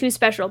anything too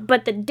special,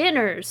 but the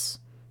dinners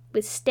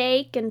with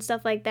steak and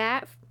stuff like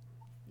that,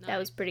 that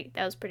was pretty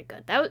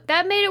good.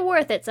 That made it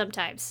worth it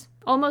sometimes.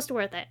 Almost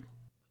worth it.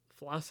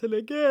 ball. Flossing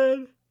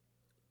again.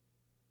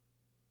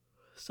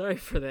 Sorry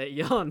for that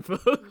yawn,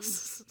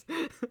 folks.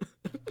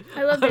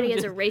 I love that he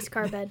has a race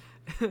car bed.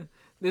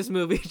 This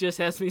movie just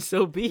has me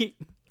so beat.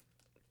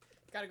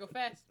 Gotta go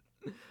fast.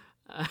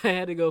 I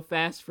had to go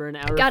fast for an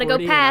hour. Gotta go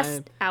 40, and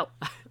past out.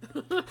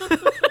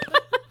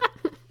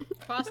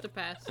 Pasta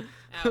pass.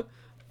 Out.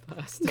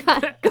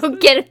 Gotta go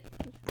get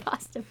a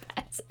pasta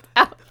pass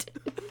out.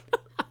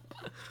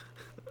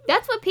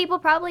 That's what people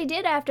probably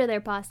did after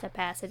their pasta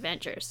pass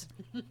adventures.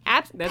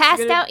 Passed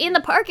gonna- out in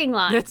the parking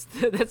lot.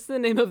 That's the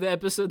name of the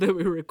episode that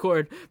we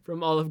record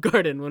from Olive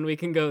Garden when we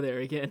can go there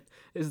again.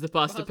 Is the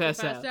pasta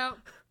pass out.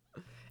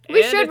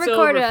 We And should it's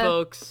record over, a-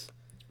 folks.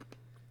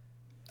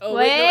 Oh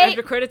wait, no, Wait.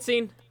 after credit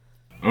scene.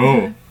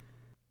 Oh,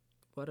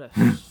 What a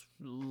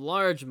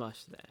large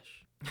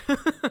mustache.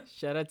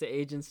 Shout out to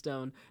Agent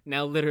Stone.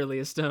 Now literally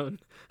a stone.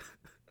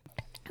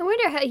 I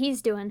wonder how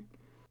he's doing.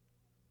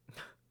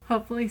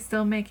 Hopefully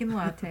still making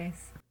lattes.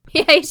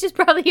 Yeah, he's just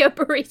probably a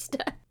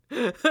barista.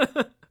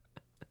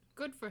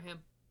 Good for him.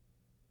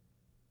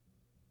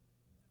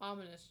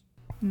 Ominous.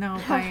 No,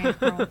 by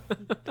April.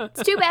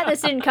 It's too bad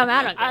this didn't come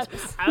out on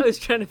Christmas. I was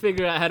trying to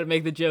figure out how to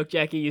make the joke,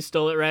 Jackie. You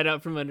stole it right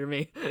out from under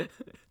me.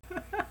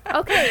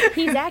 Okay,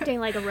 he's acting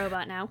like a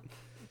robot now.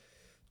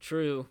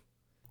 True.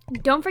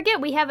 Don't forget,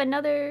 we have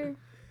another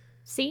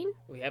scene.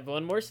 We have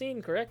one more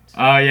scene, correct?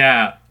 Oh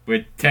yeah,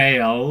 with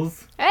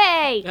Tails.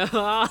 Hey!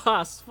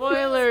 Ah,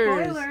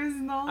 spoilers! Spoilers,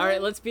 Nolan. All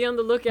right, let's be on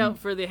the lookout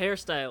for the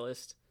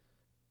hairstylist.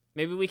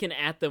 Maybe we can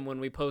at them when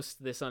we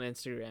post this on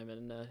Instagram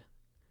and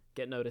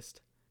get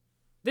noticed.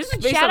 This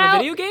is based Shout on a out-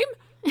 video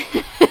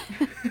game?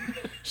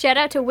 Shout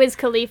out to Wiz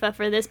Khalifa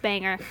for this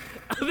banger.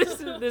 this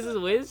is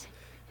Wiz?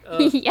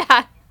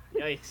 Yeah.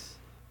 Yikes.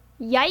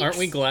 Yikes. Aren't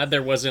we glad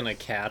there wasn't a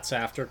Cats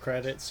after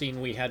credit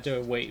scene we had to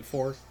wait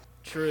for?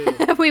 True.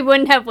 We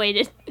wouldn't have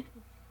waited.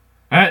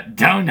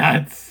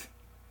 Donuts.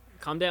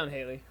 Calm down,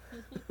 Haley.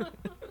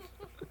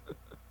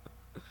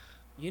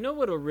 You know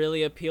what'll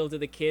really appeal to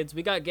the kids?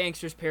 We got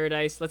Gangster's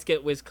Paradise. Let's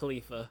get Wiz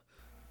Khalifa.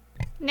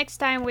 Next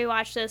time we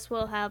watch this,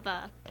 we'll have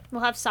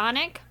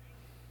Sonic,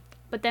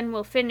 but then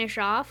we'll finish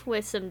off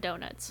with some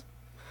donuts.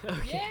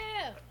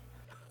 Yeah.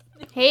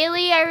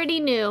 Haley, I already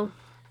knew.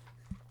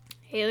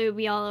 Haley would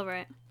be all over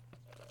it.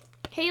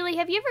 Haley,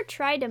 have you ever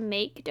tried to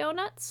make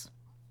donuts?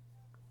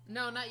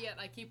 No, not yet.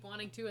 I keep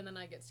wanting to, and then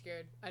I get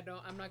scared.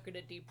 I'm not good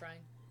at deep frying.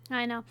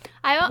 I know.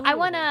 I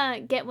want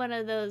to get one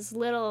of those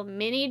little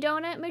mini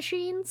donut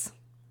machines.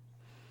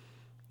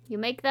 You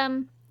make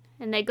them,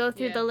 and they go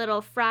through Yeah. the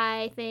little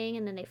fry thing,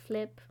 and then they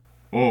flip.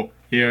 Oh,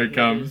 here it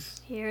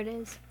comes. Here it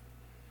is.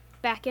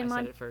 Back in I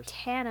said it first.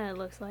 Montana, it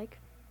looks like.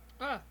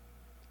 Ah,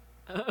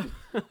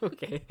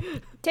 Okay.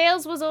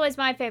 Tails was always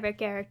my favorite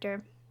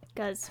character,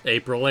 because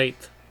April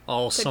 8th,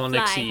 all Could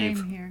Sonic's fly. Eve.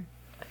 Same here.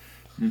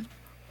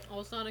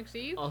 all Sonic's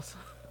Eve. Also,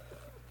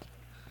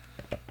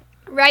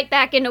 right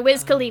back into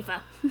Wiz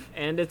Khalifa.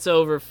 and it's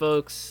over,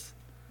 folks.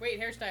 Wait,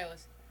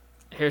 hairstylist.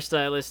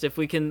 Hairstylist, if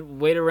we can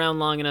wait around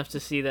long enough to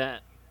see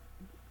that,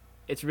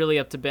 it's really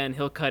up to Ben.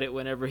 He'll cut it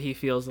whenever he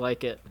feels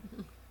like it.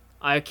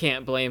 I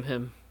can't blame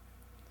him.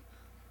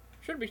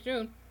 Should be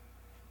soon.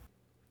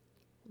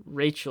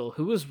 Rachel.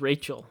 Who was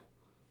Rachel?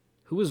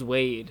 Who was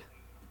Wade?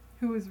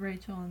 Who was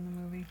Rachel in the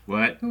movie?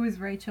 What? Who was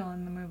Rachel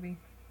in the movie?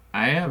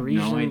 I have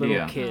Parisian no little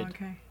idea. kid. Oh,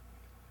 okay.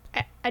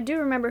 I do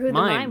remember who the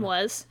Mime. mime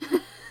was.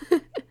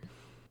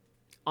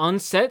 On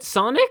set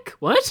Sonic?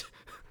 What?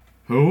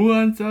 Who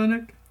on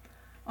Sonic?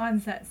 On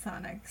set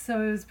Sonic.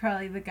 So it was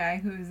probably the guy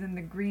who was in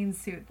the green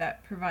suit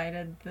that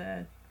provided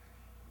the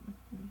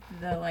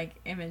like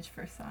image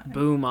for Sonic.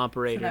 Boom So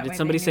operator. that Did way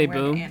somebody they say knew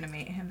where boom? to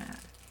animate him at.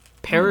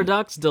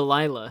 Paradox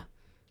Delilah.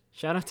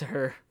 Shout out to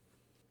her.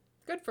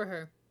 Good for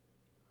her.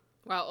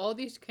 Wow, all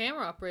these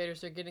camera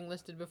operators are getting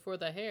listed before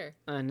the hair.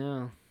 I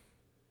know.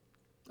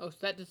 Oh,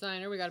 set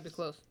designer, we gotta be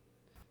close.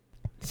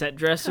 Set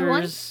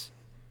dressers,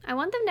 I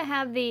want them to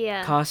have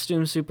the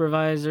costume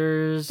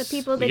supervisors.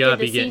 people We that gotta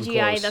did be the getting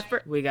CGI, close.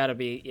 the We gotta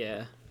be,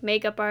 yeah.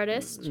 makeup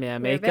artist. Yeah, We're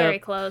makeup. very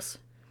close.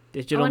 I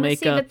Digital want to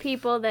see the makeup.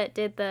 people that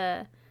did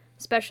the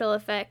special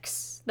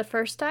effects the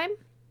first time.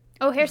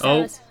 Oh, Oh,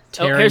 hairstylist.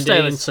 Taryn Day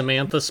and hairstylist.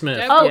 Samantha Smith.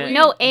 Deb- Oh, yeah.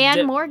 no, Anne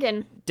De-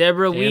 Morgan.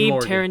 Deborah And Weeb,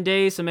 Morgan. Taryn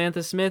Day,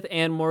 Samantha Smith,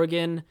 Ann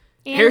Morgan.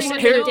 Anne Hair, Morgan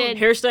hair, did.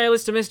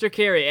 hairstylist to Mr.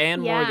 Carey,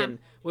 Ann Yeah. Morgan.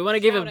 We want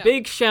to give Shout a out.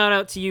 big shout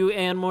out to you,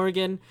 Ann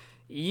Morgan.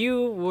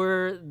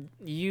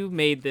 You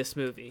made this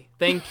movie.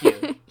 Thank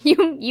you.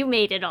 You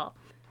made it all.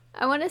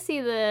 I want to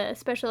see the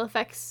special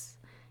effects.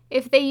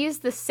 If they use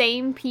the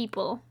same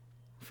people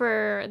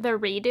for the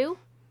redo,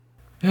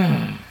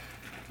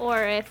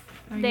 or if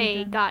Are you they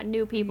done? got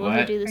new people who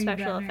What? do the Are you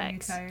special done? Are you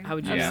effects tired? How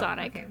would you? of Yeah.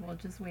 Sonic. Okay, we'll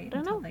just wait I don't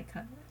until know. they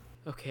cut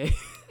it. Okay.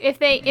 If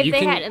they You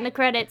can- had in the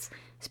credits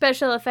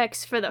special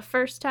effects for the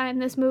first time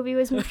this movie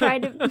was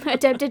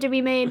attempted to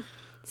be made,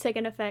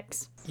 second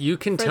effects. You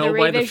can For tell the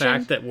by the revision.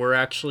 fact that we're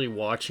actually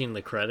watching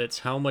the credits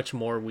how much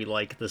more we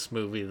like this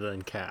movie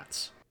than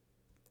Cats.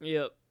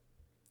 Yep.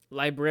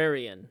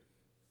 Librarian.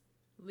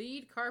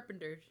 Lead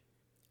carpenters.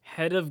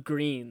 Head of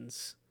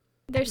greens.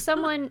 There's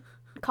someone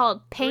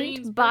called Paint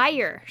Greens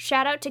Buyer.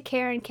 Shout out to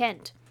Karen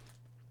Kent.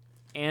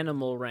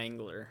 Animal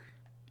wrangler.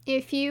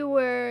 If you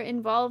were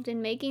involved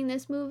in making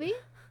this movie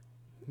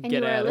and Get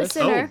you were a at us.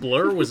 listener, Oh,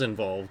 Blur was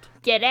involved.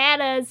 get at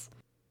us.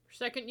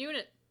 Second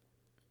unit.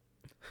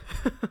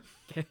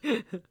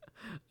 Okay.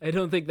 I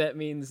don't think that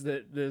means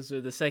that those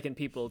are the second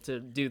people to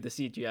do the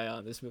CGI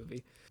on this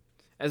movie.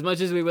 As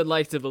much as we would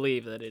like to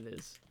believe that it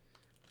is.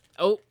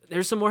 Oh,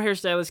 there's some more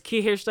hairstylists.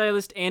 Key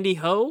hairstylist Andy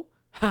Ho.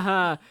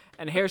 Haha.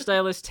 And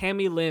hairstylist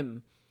Tammy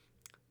Lim.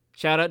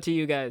 Shout out to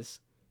you guys.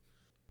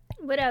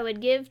 What I would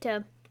give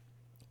to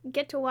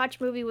get to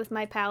watch movie with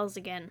my pals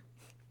again.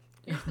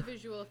 Here's the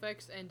visual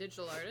effects and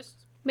digital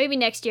artists. Maybe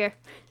next year.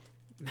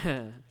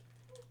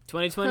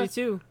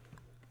 2022,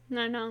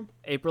 No.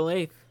 April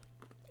 8th.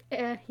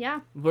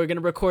 Yeah. We're going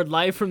to record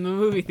live from the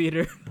movie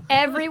theater.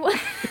 Everyone.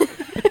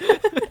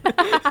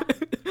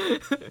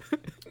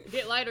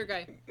 Get lighter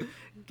guy.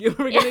 we're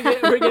going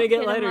to get Get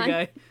him lighter, on.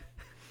 guy.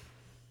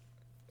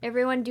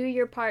 Everyone do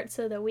your part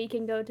so that we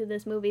can go to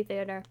this movie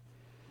theater.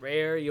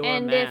 Wear your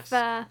and mask.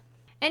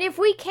 if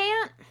we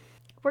can't,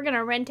 we're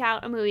gonna rent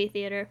out a movie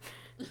theater.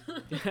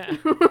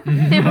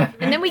 And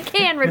then we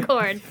can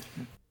record.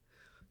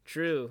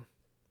 True.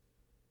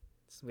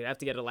 So we'd have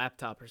to get a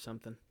laptop or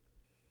something.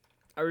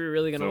 Are we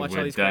really going to So watch all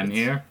we're these done credits?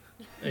 here.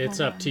 It's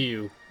up to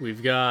you.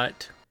 We've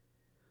got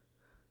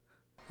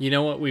You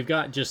know what? We've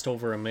got just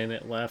over a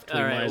minute left. We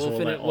All might right, as well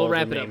let all we'll the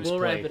wrap it up. names We'll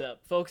play. wrap it up,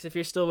 folks. If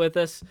you're still with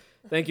us,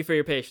 thank you for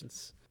your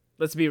patience.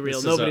 Let's be real.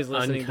 This Nobody's is a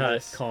listening to uncut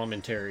this.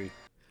 commentary.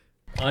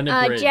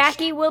 Unabridged.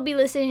 Jackie will be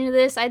listening to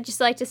this. I'd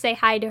just like to say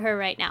hi to her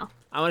right now.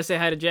 I want to say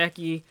hi to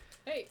Jackie.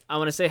 Hey. I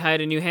want to say hi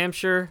to New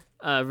Hampshire,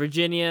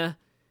 Virginia,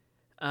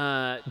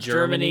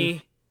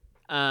 Germany,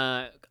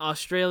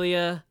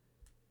 Australia,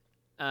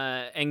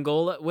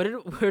 Angola.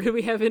 Where do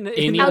we have in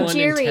Anyone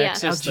Algeria. in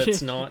Texas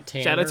that's not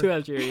Tanner. Shout out to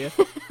Algeria,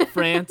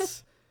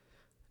 France,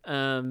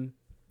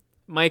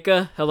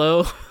 Micah.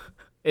 Hello,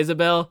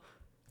 Isabella,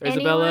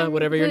 Anyone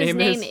whatever your whose name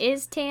name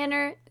is. is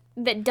Tanner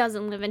that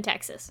doesn't live in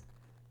Texas.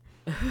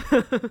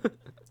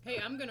 Hey,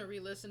 I'm gonna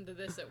re-listen to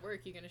this at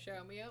work. You gonna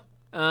shout me out?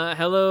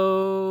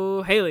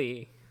 Hello,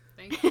 Haley.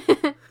 Thank you.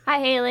 Hi,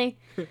 Haley.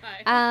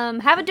 Hi.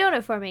 Have a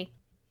donut for me.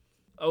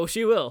 Oh,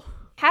 she will.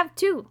 Have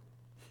two.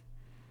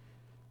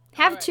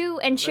 Have Alright. two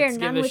and share Let's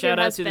none give a with your shout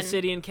out to husband. the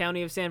city and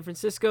county of San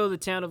Francisco, the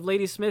town of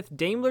Ladysmith,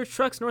 Daimler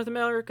Trucks North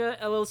America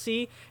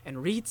LLC,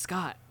 and Reed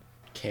Scott.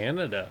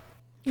 Canada.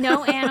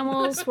 No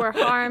animals were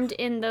harmed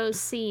in those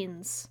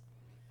scenes.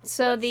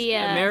 So the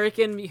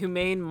American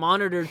Humane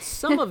monitored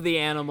some of the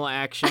animal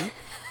action.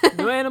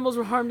 No animals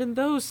were harmed in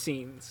those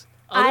scenes.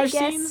 Other I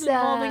guess, scenes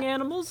involving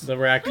animals? The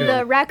raccoon.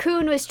 the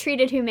raccoon was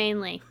treated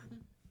humanely.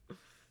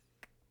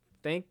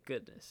 Thank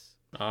goodness.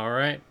 All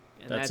right.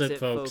 And That's it,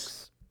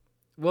 folks.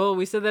 Whoa,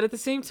 we said that at the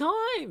same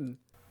time.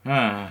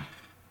 Ah,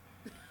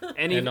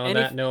 Any, And on any,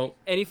 that note,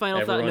 any final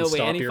thought? everyone No, wait.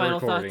 stop Any your final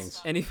recordings.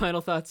 thoughts? Any final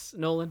thoughts,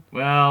 Nolan?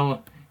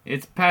 well,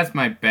 it's past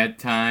my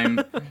bedtime,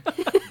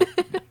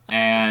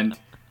 and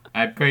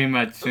I pretty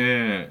much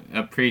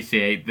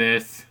appreciate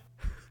this.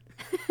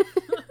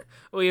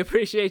 We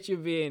appreciate you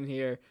being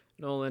here,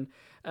 Nolan.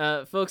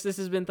 Folks, this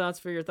has been Thoughts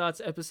for Your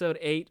Thoughts, episode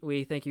 8.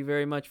 We thank you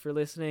very much for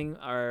listening.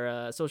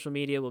 Our social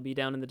media will be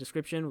down in the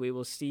description. We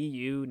will see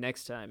you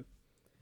next time.